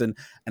healthy person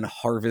and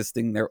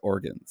harvesting their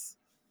organs.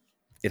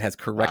 It has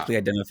correctly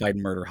identified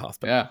murder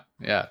hospital.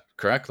 Yeah,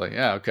 correctly.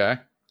 Yeah, okay.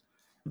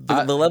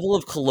 The level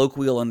of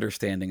colloquial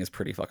understanding is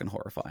pretty fucking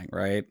horrifying,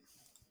 right?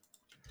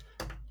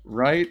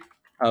 Write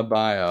a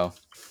bio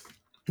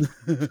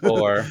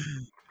for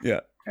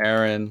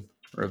Aaron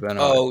Rabinowitz.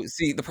 Oh,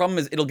 see, the problem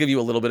is it'll give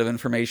you a little bit of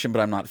information, but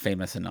I'm not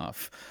famous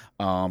enough.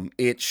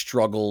 It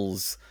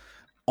struggles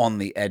on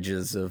the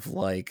edges of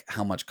like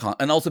how much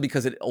and also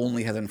because it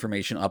only has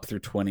information up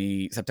through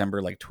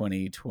September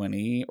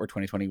 2020 or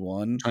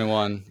 2021.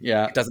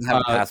 Yeah. It doesn't have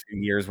the past few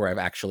years where I've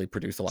actually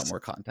produced a lot more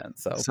content.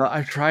 So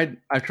I've tried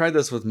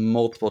this with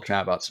multiple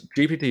chatbots.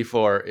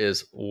 GPT-4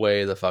 is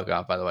way the fuck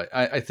off, by the way.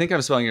 I think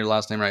I'm spelling your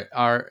last name right.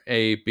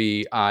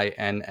 RABINNOWITZ.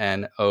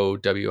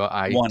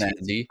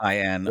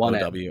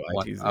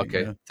 INOWITZ.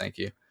 Okay, thank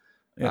you.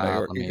 Yeah,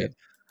 you're good.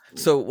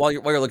 So while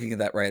you're looking at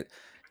that, right,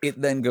 it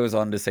then goes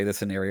on to say the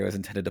scenario is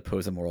intended to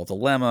pose a moral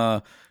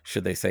dilemma.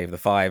 Should they save the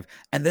 5?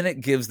 And then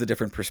it gives the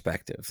different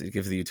perspectives. It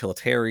gives the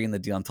utilitarian, the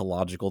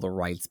deontological, the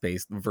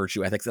rights-based,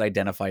 virtue ethics. It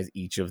identifies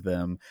each of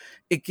them.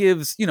 It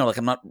gives, like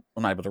I'm not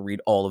able to read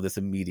all of this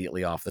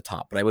immediately off the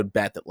top, but I would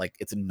bet that like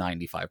it's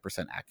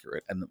 95%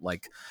 accurate. And that,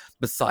 like,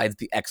 besides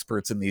the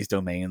experts in these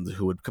domains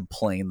who would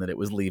complain that it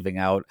was leaving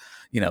out,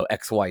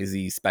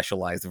 XYZ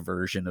specialized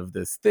version of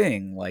this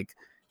thing, like,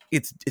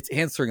 it's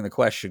answering the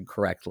question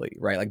correctly,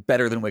 right? Like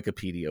better than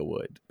Wikipedia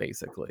would,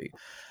 basically.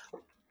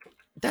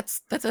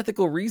 That's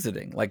ethical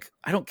reasoning. Like,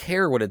 I don't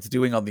care what it's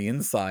doing on the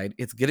inside.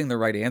 It's getting the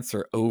right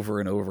answer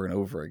over and over and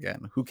over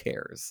again. Who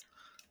cares?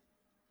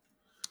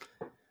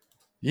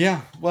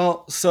 Yeah.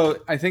 Well,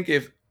 so I think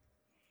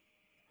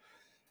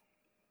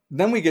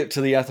then we get to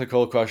the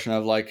ethical question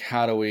of like,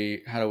 how do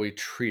we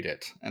treat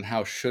it and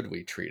how should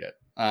we treat it?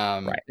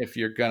 Right. If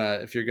you're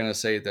gonna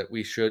say that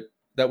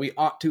we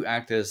ought to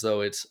act as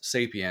though it's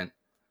sapient,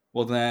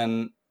 well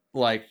then,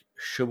 like,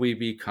 should we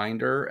be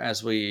kinder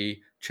as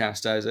we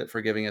chastise it for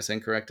giving us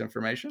incorrect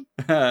information?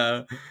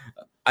 I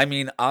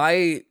mean,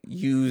 I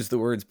use the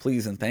words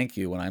please and thank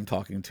you when I'm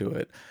talking to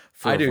it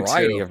for a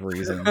variety of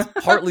reasons.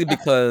 Partly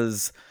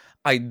because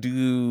I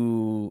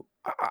think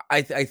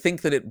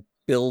that it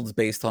builds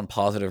based on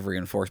positive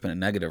reinforcement and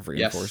negative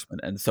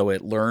reinforcement. Yes. And so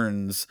it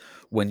learns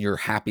when you're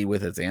happy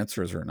with its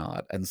answers or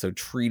not. And so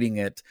treating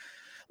it,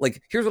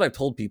 like, here's what I've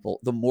told people: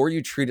 the more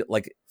you treat it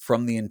like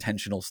from the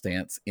intentional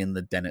stance, in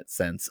the Dennett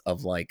sense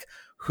of like,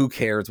 who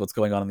cares what's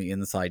going on the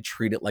inside,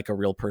 treat it like a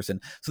real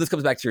person. So this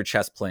comes back to your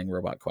chess playing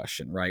robot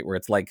question, right? Where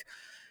it's like,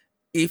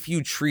 if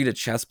you treat a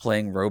chess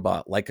playing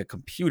robot like a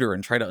computer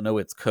and try to know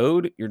its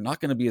code, you're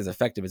not going to be as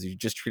effective as if you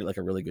just treat it like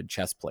a really good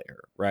chess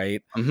player,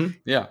 right? Mm-hmm.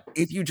 Yeah.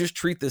 If you just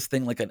treat this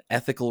thing like an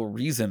ethical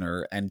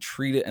reasoner and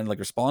treat it and like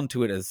respond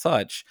to it as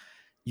such,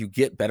 you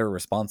get better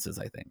responses,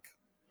 I think.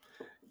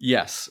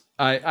 Yes,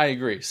 I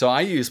agree. So I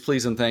use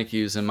please and thank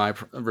yous in my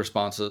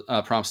responses,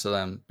 prompts to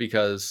them,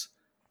 because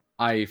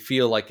I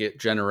feel like it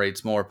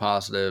generates more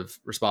positive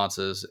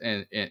responses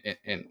and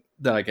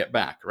that I get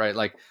back, right?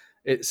 Like,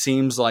 it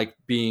seems like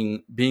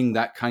being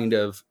that kind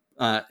of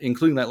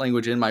including that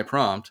language in my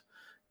prompt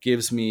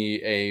gives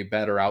me a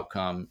better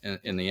outcome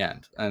in the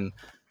end. And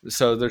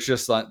so there's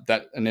just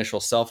that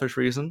initial selfish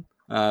reason.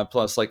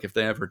 Plus, like, if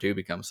they ever do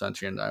become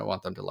sentient, I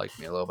want them to like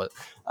me a little bit.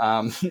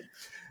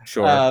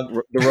 Sure.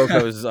 The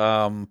Roko's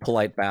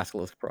polite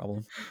basilisk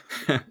problem.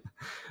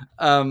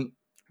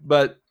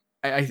 But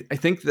I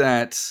think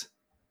that,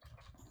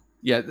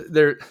 yeah,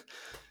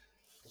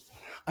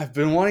 I've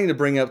been wanting to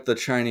bring up the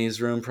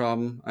Chinese room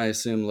problem. I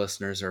assume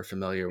listeners are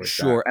familiar with that.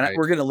 Sure. And right?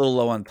 We're getting a little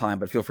low on time,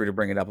 but feel free to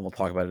bring it up and we'll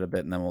talk about it a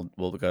bit, and then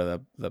we'll go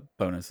to the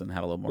bonus and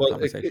have a little more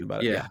conversation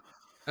about it. Yeah,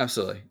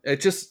 absolutely.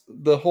 It just,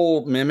 the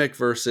whole mimic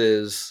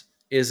versus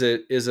is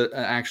it an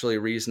actually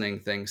reasoning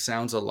thing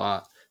sounds a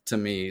lot to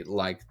me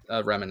like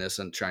a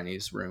reminiscent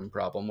Chinese room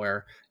problem,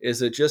 where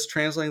is it just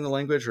translating the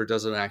language or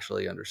does it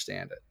actually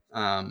understand it?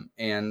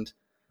 And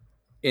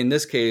in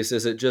this case,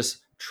 is it just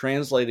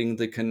translating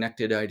the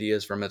connected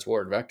ideas from its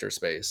word vector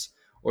space,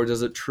 or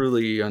does it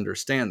truly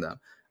understand them?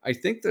 I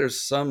think there's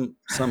some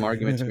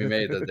argument to be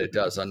made that it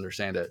does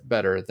understand it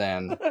better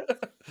than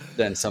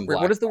some.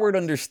 What does the word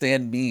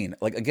understand mean?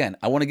 Like, again,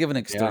 I want to give an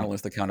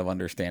externalist account of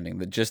understanding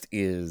that just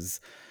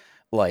is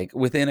like,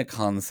 within a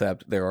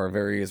concept, there are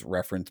various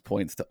reference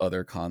points to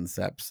other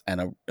concepts, and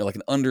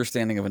an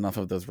understanding of enough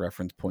of those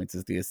reference points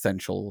is the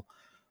essential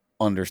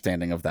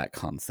understanding of that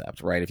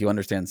concept, right? If you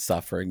understand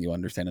suffering, you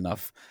understand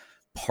enough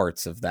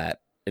parts of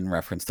that in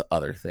reference to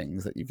other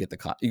things that you get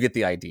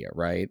the idea,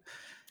 right?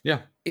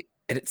 Yeah.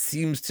 And it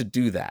seems to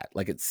do that.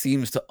 Like, it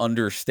seems to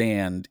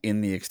understand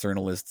in the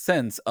externalist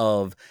sense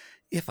of,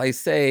 if I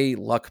say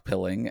luck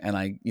pilling and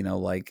I,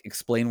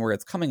 explain where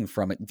it's coming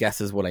from, it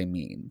guesses what I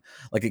mean.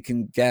 Like, it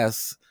can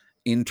guess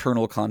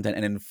internal content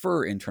and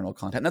infer internal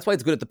content. And that's why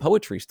it's good at the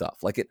poetry stuff.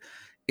 Like it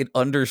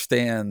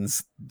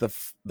understands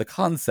the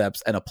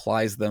concepts and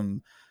applies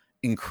them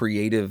in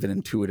creative and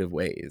intuitive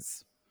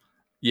ways.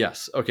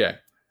 Yes. Okay.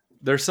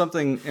 There's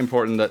something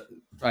important that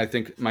I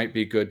think might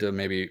be good to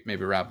maybe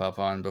wrap up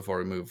on before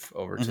we move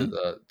over to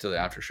the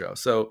after show.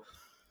 So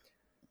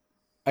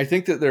I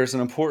think that there's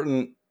an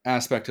important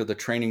aspect of the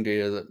training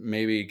data that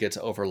maybe gets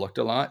overlooked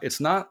a lot. It's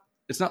not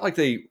like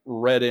they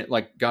read it,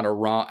 like got a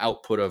raw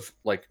output of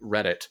like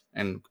Reddit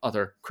and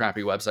other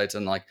crappy websites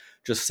and like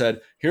just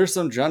said, here's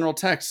some general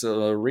text,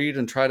 read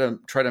and try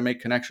to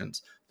make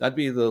connections. That'd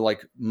be the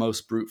like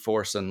most brute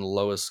force and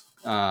lowest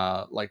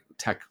like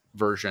tech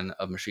version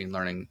of machine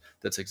learning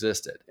that's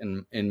existed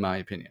in my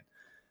opinion.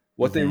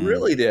 What they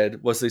really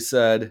did was they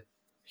said,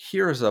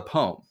 here's a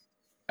poem,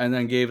 and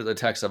then gave it the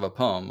text of a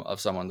poem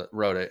of someone that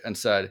wrote it and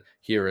said,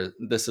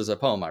 this is a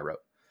poem I wrote,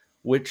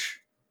 which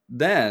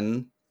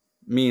then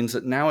means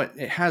that now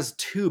it has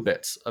 2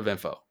 bits of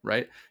info,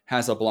 right?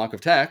 Has a block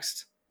of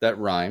text that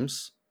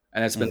rhymes,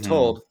 and it's been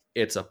told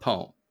it's a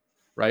poem,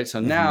 right? So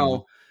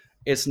now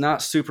it's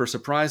not super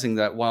surprising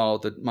that while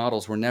the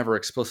models were never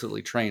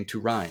explicitly trained to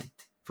rhyme,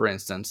 for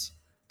instance,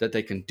 that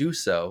they can do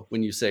so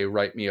when you say,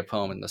 write me a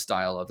poem in the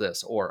style of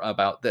this or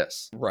about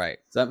this. Right.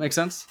 Does that make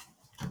sense?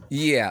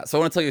 Yeah. So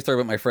I want to tell you a story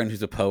about my friend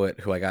who's a poet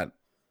who I got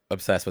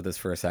obsessed with this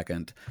for a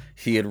second.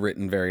 He had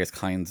written various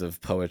kinds of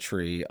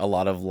poetry, a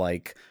lot of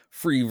like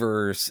free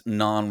verse,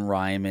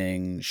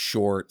 non-rhyming,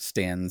 short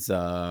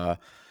stanza,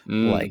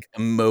 like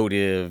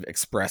emotive,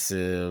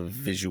 expressive,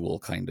 visual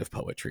kind of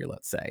poetry,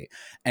 let's say.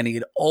 And he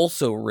had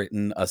also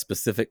written a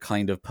specific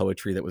kind of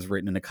poetry that was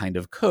written in a kind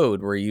of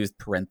code where he used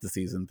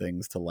parentheses and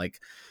things to like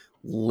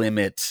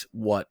limit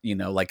what,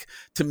 like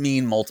to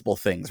mean multiple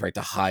things, right?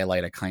 To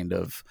highlight a kind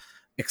of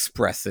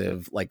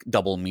expressive, like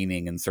double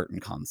meaning in certain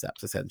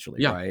concepts,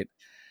 essentially, right?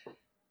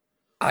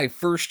 I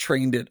first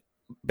trained it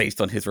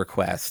based on his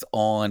request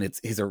on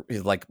his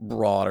like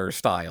broader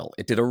style.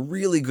 It did a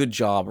really good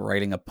job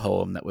writing a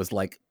poem that was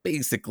like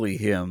basically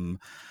him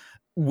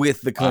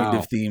with the kind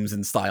of themes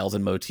and styles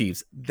and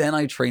motifs. Then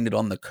I trained it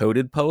on the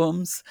coded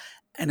poems,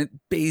 and it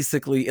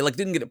like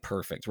didn't get it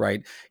perfect,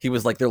 right? He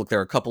was like, there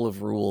are a couple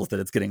of rules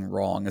that it's getting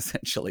wrong,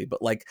 essentially,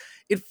 but like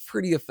it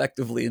pretty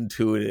effectively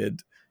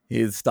intuited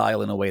his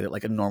style in a way that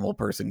like a normal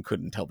person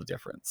couldn't tell the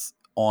difference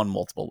on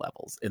multiple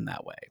levels in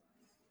that way.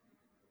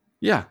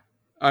 Yeah.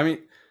 I mean,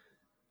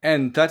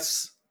 and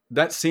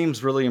that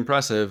seems really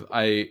impressive.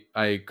 I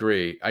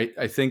agree.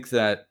 I think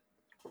that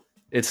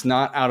it's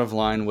not out of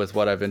line with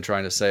what I've been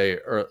trying to say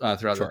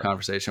throughout the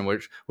conversation,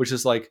 which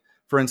is like,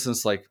 for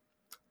instance, like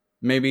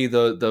maybe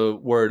the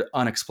word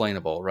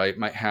unexplainable, right,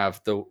 might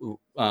have the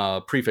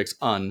prefix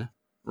un,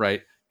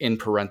 right, in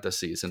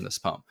parentheses in this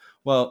poem.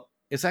 Well,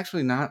 it's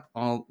actually not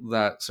all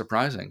that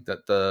surprising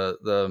that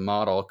the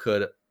model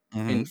could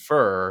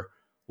infer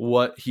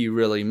what he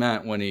really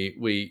meant when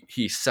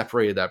he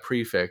separated that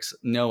prefix,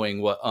 knowing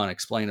what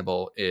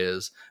unexplainable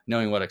is,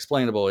 knowing what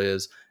explainable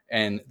is,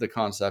 and the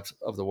concept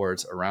of the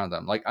words around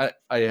them. Like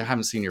I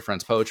haven't seen your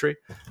friend's poetry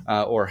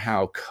or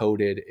how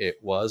coded it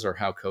was or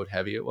how code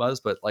heavy it was,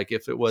 but like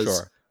if it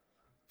was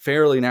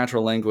fairly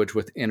natural language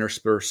with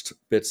interspersed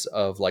bits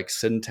of like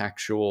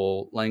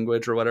syntactual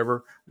language or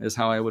whatever is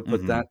how I would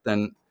put that,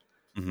 then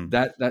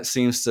that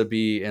seems to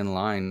be in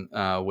line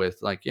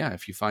with like, yeah,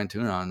 if you fine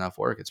tune on enough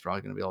work, it's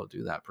probably going to be able to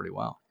do that pretty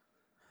well.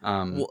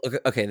 Well,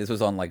 okay, this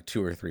was on like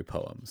 2 or 3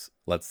 poems,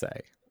 let's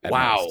say.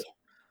 Wow. Most.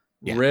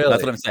 Yeah, really?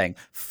 That's what I'm saying.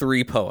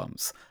 3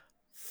 poems.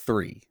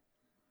 3.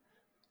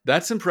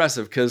 That's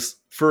impressive because,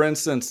 for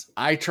instance,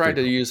 I tried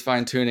to use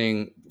fine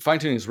tuning. Fine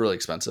tuning is really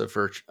expensive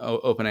for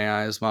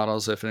OpenAI's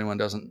models. If anyone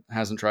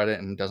hasn't tried it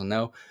and doesn't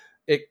know,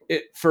 it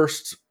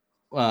first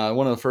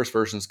one of the first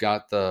versions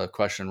got the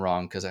question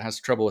wrong because it has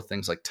trouble with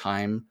things like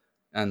time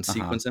and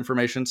sequence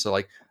information. So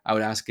like I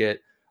would ask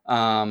it,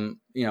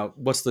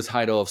 what's the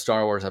title of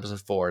Star Wars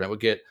Episode 4? And it would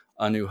get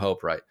A New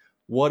Hope right.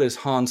 What is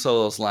Han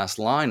Solo's last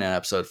line in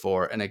Episode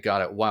 4? And it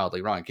got it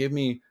wildly wrong. Give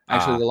me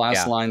actually the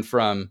last line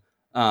from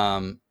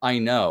I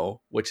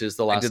Know, which is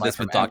the last line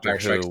from Empire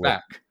Strikes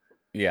Back.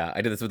 Yeah,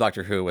 I did this with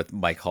Doctor Who with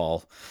Mike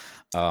Hall.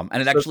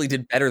 And it actually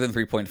did better than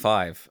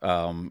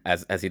 3.5,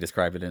 as he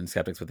described it in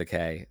Skeptics with a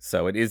K.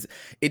 So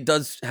it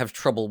does have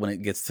trouble when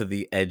it gets to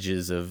the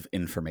edges of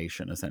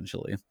information,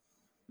 essentially.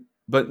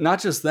 But not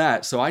just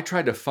that. So I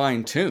tried to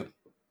fine tune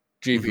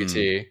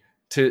GPT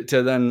to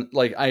then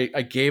like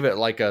I gave it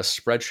like a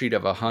spreadsheet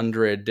of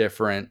 100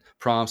 different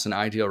prompts and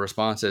ideal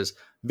responses,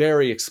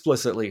 very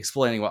explicitly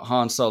explaining what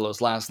Han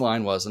Solo's last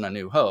line was in A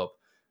New Hope.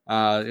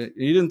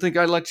 You didn't think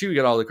I'd let you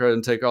get all the credit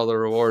and take all the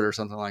reward or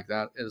something like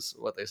that is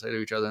what they say to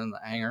each other in the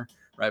hangar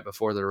right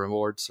before the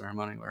reward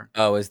ceremony.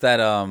 Is that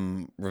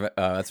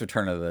that's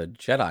Return of the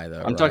Jedi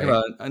though? I'm talking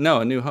about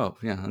A New Hope.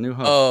 Yeah, A New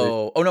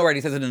Hope. Oh no, right.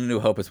 He says it in A New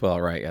Hope as well,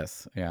 right?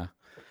 Yes, yeah.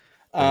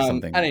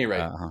 At any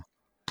rate,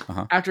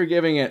 after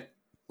giving it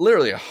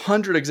literally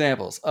 100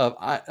 examples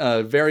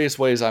of various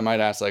ways I might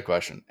ask that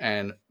question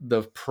and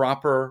the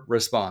proper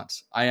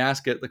response, I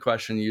ask it the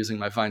question using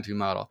my fine-tuned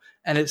model,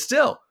 and it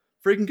still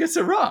freaking gets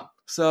it wrong.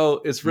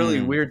 So it's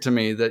really weird to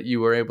me that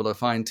you were able to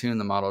fine tune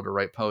the model to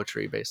write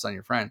poetry based on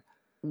your friend.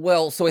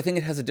 Well, so I think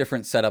it has a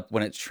different setup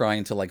when it's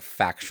trying to like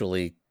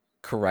factually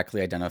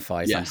correctly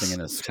identify something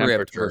in a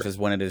script versus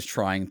when it is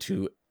trying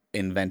to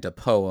invent a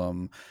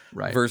poem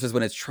versus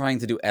when it's trying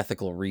to do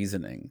ethical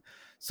reasoning.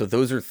 So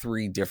those are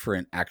three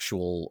different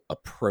actual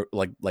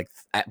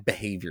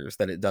behaviors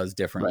that it does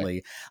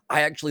differently. Right.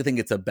 I actually think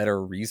it's a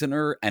better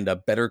reasoner and a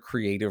better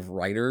creative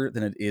writer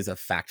than it is a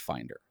fact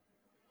finder,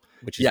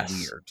 which is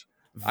weird.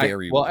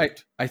 Very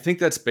weird. I think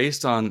that's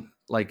based on,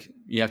 like,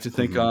 you have to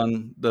think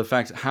on the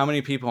fact how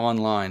many people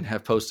online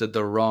have posted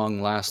the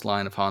wrong last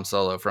line of Han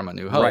Solo from A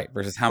New Hope, right?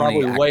 Versus how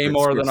many way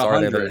more than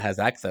 100 that it has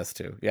access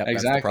to. Yeah,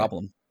 exactly. That's the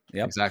problem.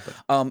 Yep. Exactly.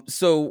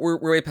 So we're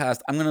way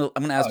past. I'm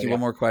gonna ask you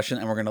one more question,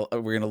 and we're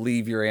gonna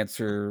leave your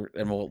answer,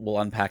 and we'll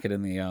unpack it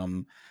in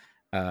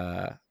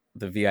the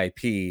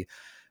VIP.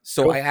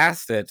 So cool. I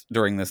asked it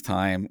during this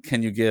time,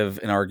 can you give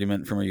an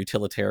argument from a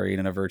utilitarian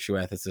and a virtue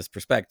ethicist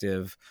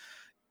perspective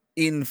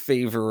in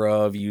favor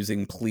of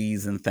using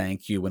please and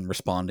thank you when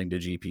responding to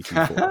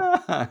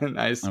GPT-4?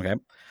 Nice. Okay.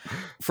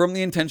 From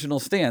the intentional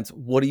stance,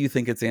 what do you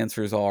think its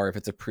answers are if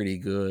it's a pretty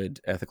good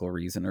ethical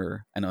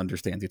reasoner and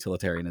understands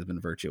utilitarianism and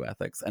virtue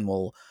ethics? And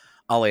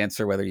I'll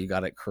answer whether you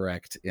got it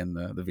correct in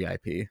the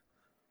VIP.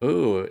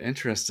 Ooh,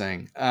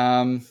 interesting.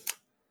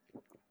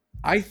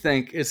 I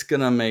think it's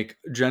going to make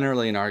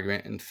generally an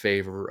argument in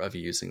favor of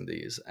using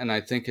these. And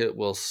I think it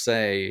will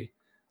say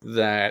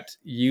that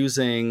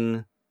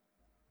using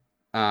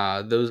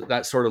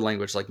that sort of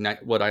language, like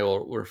what I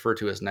will refer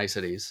to as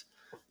niceties,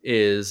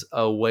 is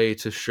a way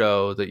to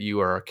show that you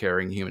are a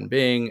caring human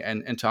being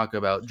and talk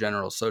about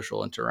general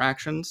social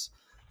interactions.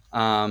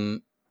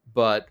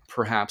 But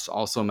perhaps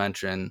also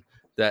mention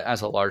that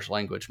as a large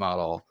language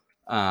model,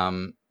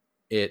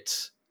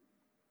 it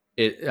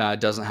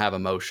doesn't have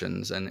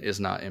emotions and is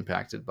not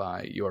impacted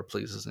by your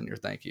pleases and your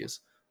thank yous.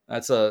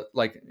 That's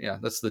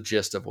that's the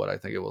gist of what I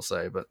think it will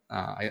say, but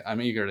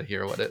I'm eager to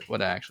hear what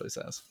it actually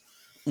says.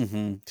 Mm-hmm.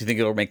 Do you think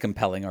it'll make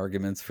compelling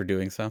arguments for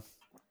doing so?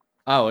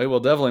 Oh, it will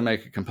definitely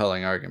make a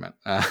compelling argument.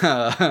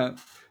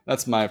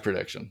 That's my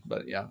prediction,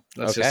 but yeah,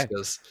 that's just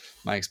because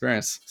my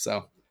experience.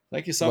 So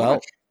thank you so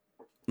much.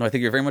 No, I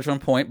think you're very much on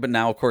point, but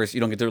now, of course, you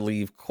don't get to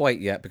leave quite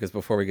yet, because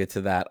before we get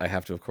to that, I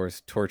have to, of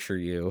course, torture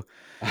you.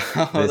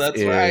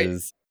 That's right.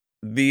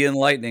 The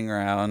enlightening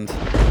round.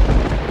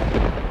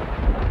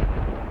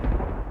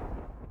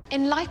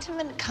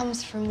 Enlightenment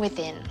comes from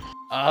within.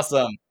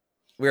 Awesome.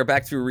 We are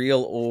back to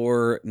real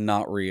or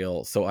not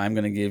real. So I'm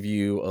going to give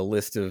you a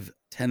list of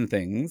 10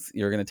 things.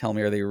 You're going to tell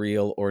me, are they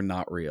real or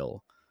not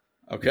real?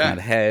 Okay. You cannot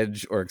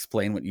hedge or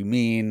explain what you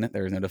mean.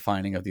 There is no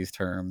defining of these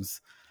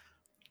terms.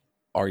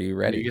 Are you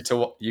ready? You get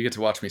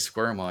to watch me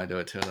squirm while I do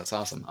it too. That's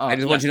awesome. I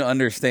just want you to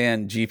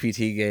understand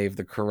GPT gave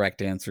the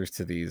correct answers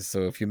to these.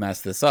 So if you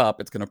mess this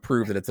up, it's going to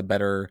prove that it's a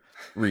better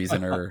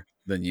reasoner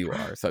than you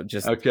are. So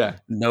just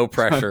no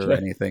pressure or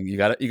anything. You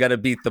got to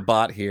beat the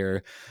bot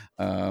here.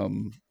 All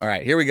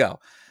right, here we go.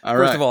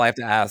 First of all, I have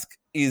to ask,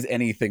 is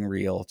anything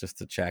real? Just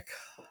to check.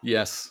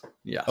 Yes.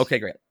 Okay,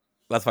 great.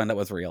 Let's find out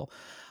what's real.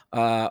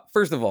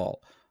 First of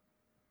all,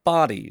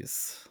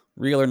 bodies,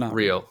 real or not?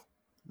 Real.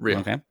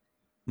 Okay.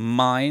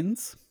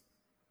 Minds.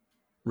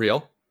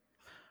 Real.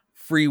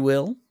 Free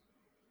will.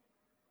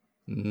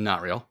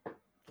 Not real.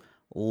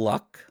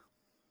 Luck.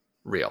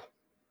 Real.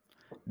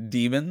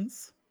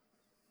 Demons.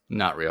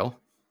 Not real.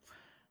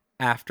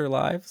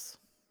 Afterlives.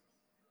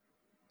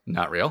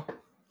 Not real.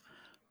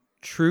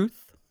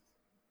 Truth.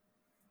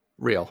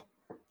 Real.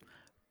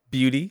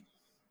 Beauty.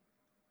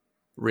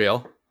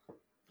 Real.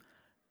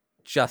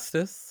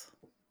 Justice.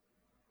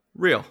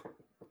 Real.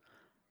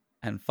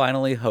 And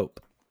finally,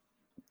 hope.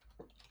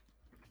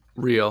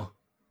 Real.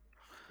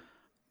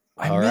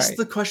 I missed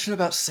the question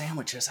about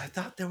sandwiches. I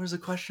thought there was a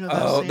question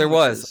about sandwiches. There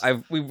was.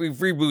 We've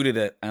rebooted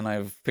it, and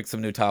I've picked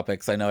some new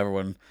topics. I know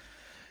everyone,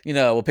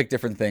 we'll pick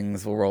different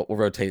things. We'll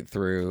rotate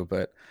through,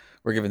 but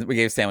we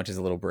gave sandwiches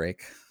a little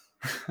break.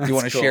 Do you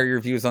want to share your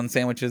views on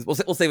sandwiches? We'll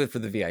save it for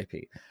the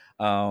VIP.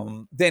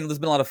 Daniel, this has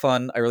been a lot of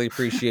fun. I really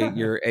appreciate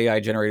your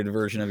AI-generated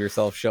version of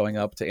yourself showing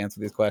up to answer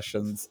these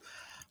questions.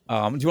 Do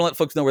you want to let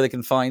folks know where they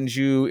can find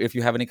you if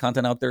you have any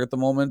content out there at the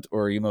moment,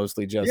 or are you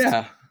mostly just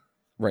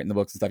writing the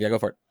books and stuff? Yeah, go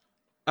for it.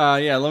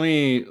 Let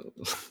me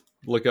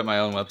look at my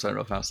own website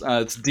real fast.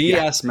 It's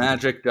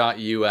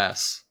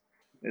dsmagic.us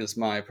is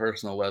my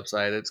personal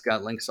website. It's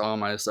got links to all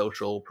my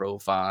social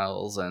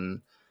profiles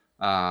and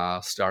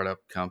startup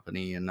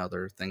company and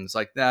other things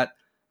like that.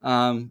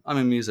 I'm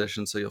a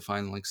musician, so you'll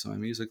find links to my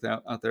music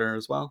out there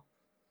as well.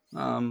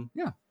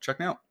 Check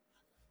me out.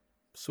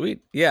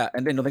 Sweet. Yeah.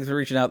 And Daniel, thanks for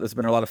reaching out. This has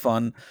been a lot of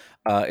fun.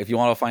 If you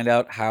want to find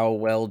out how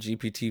well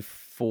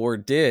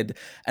GPT-4 did,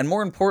 and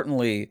more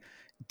importantly,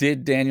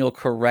 did Daniel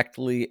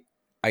correctly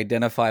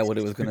identify what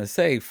it was going to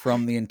say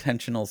from the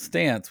intentional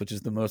stance, which is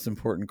the most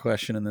important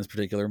question in this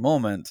particular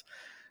moment,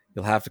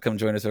 you'll have to come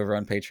join us over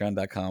on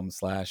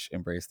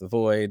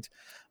patreon.com/embracethevoid.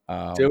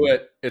 Do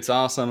it. It's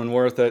awesome and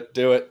worth it.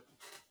 Do it.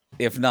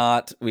 If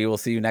not, we will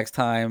see you next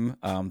time.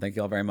 Thank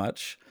you all very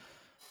much.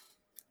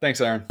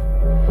 Thanks, Aaron.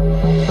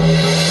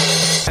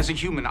 As a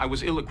human, I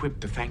was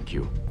ill-equipped to thank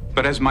you.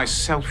 But as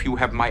myself, you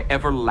have my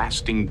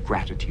everlasting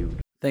gratitude.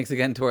 Thanks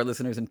again to our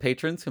listeners and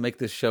patrons who make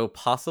this show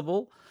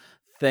possible.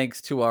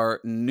 Thanks to our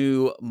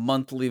new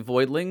monthly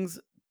voidlings,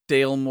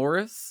 Dale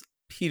Morris,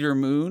 Peter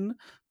Moon,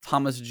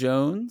 Thomas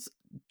Jones,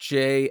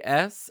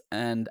 J.S.,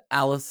 and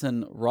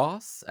Allison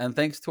Ross. And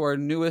thanks to our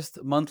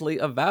newest monthly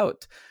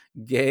Avowed,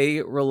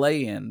 Gay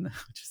Relayan,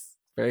 which is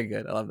very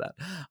good. I love that.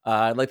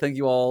 I'd like to thank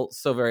you all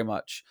so very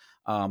much.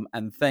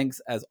 And thanks,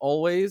 as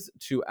always,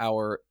 to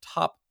our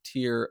top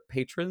tier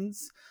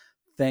patrons.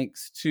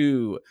 Thanks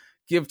to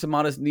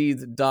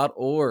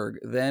GiveToModestNeeds.org,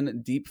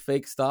 then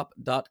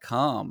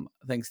DeepFakeStop.com.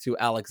 Thanks to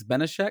Alex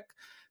Beneshek,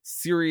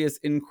 Serious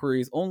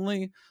Inquiries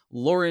Only,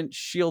 Lawrence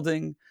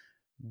Shielding,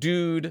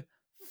 Dude,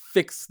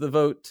 Fix the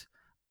Vote,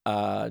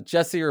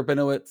 Jesse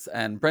Rabinowitz,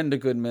 and Brenda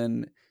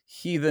Goodman,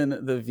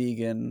 Heathen the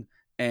Vegan,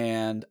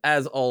 and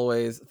as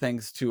always,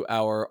 thanks to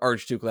our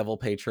Archduke level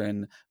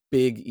patron,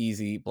 Big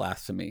Easy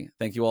Blasphemy.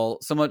 Thank you all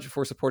so much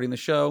for supporting the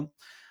show.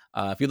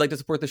 If you'd like to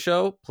support the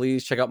show,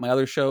 please check out my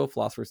other show,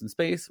 Philosophers in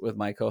Space, with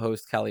my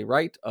co-host Callie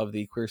Wright of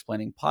the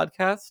Queersplaining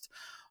podcast.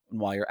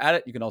 And while you're at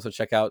it, you can also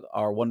check out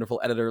our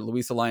wonderful editor,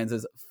 Luisa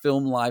Lyons'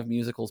 Film Live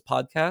Musicals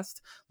podcast.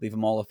 Leave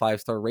them all a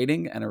 5-star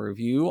rating and a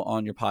review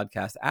on your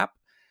podcast app.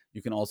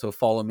 You can also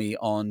follow me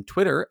on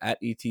Twitter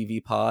at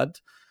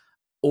ETVPod,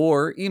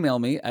 or email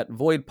me at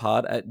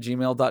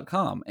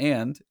voidpod@gmail.com.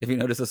 And if you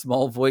notice a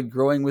small void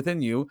growing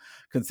within you,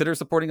 consider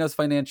supporting us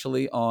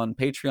financially on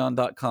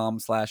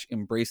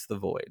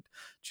patreon.com/embracethevoid.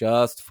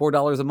 Just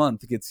 $4 a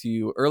month gets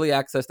you early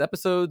access to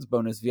episodes,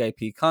 bonus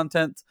VIP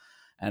content,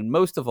 and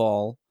most of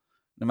all,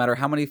 no matter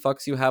how many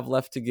fucks you have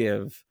left to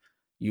give,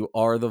 you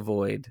are the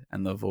void,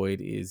 and the void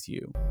is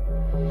you.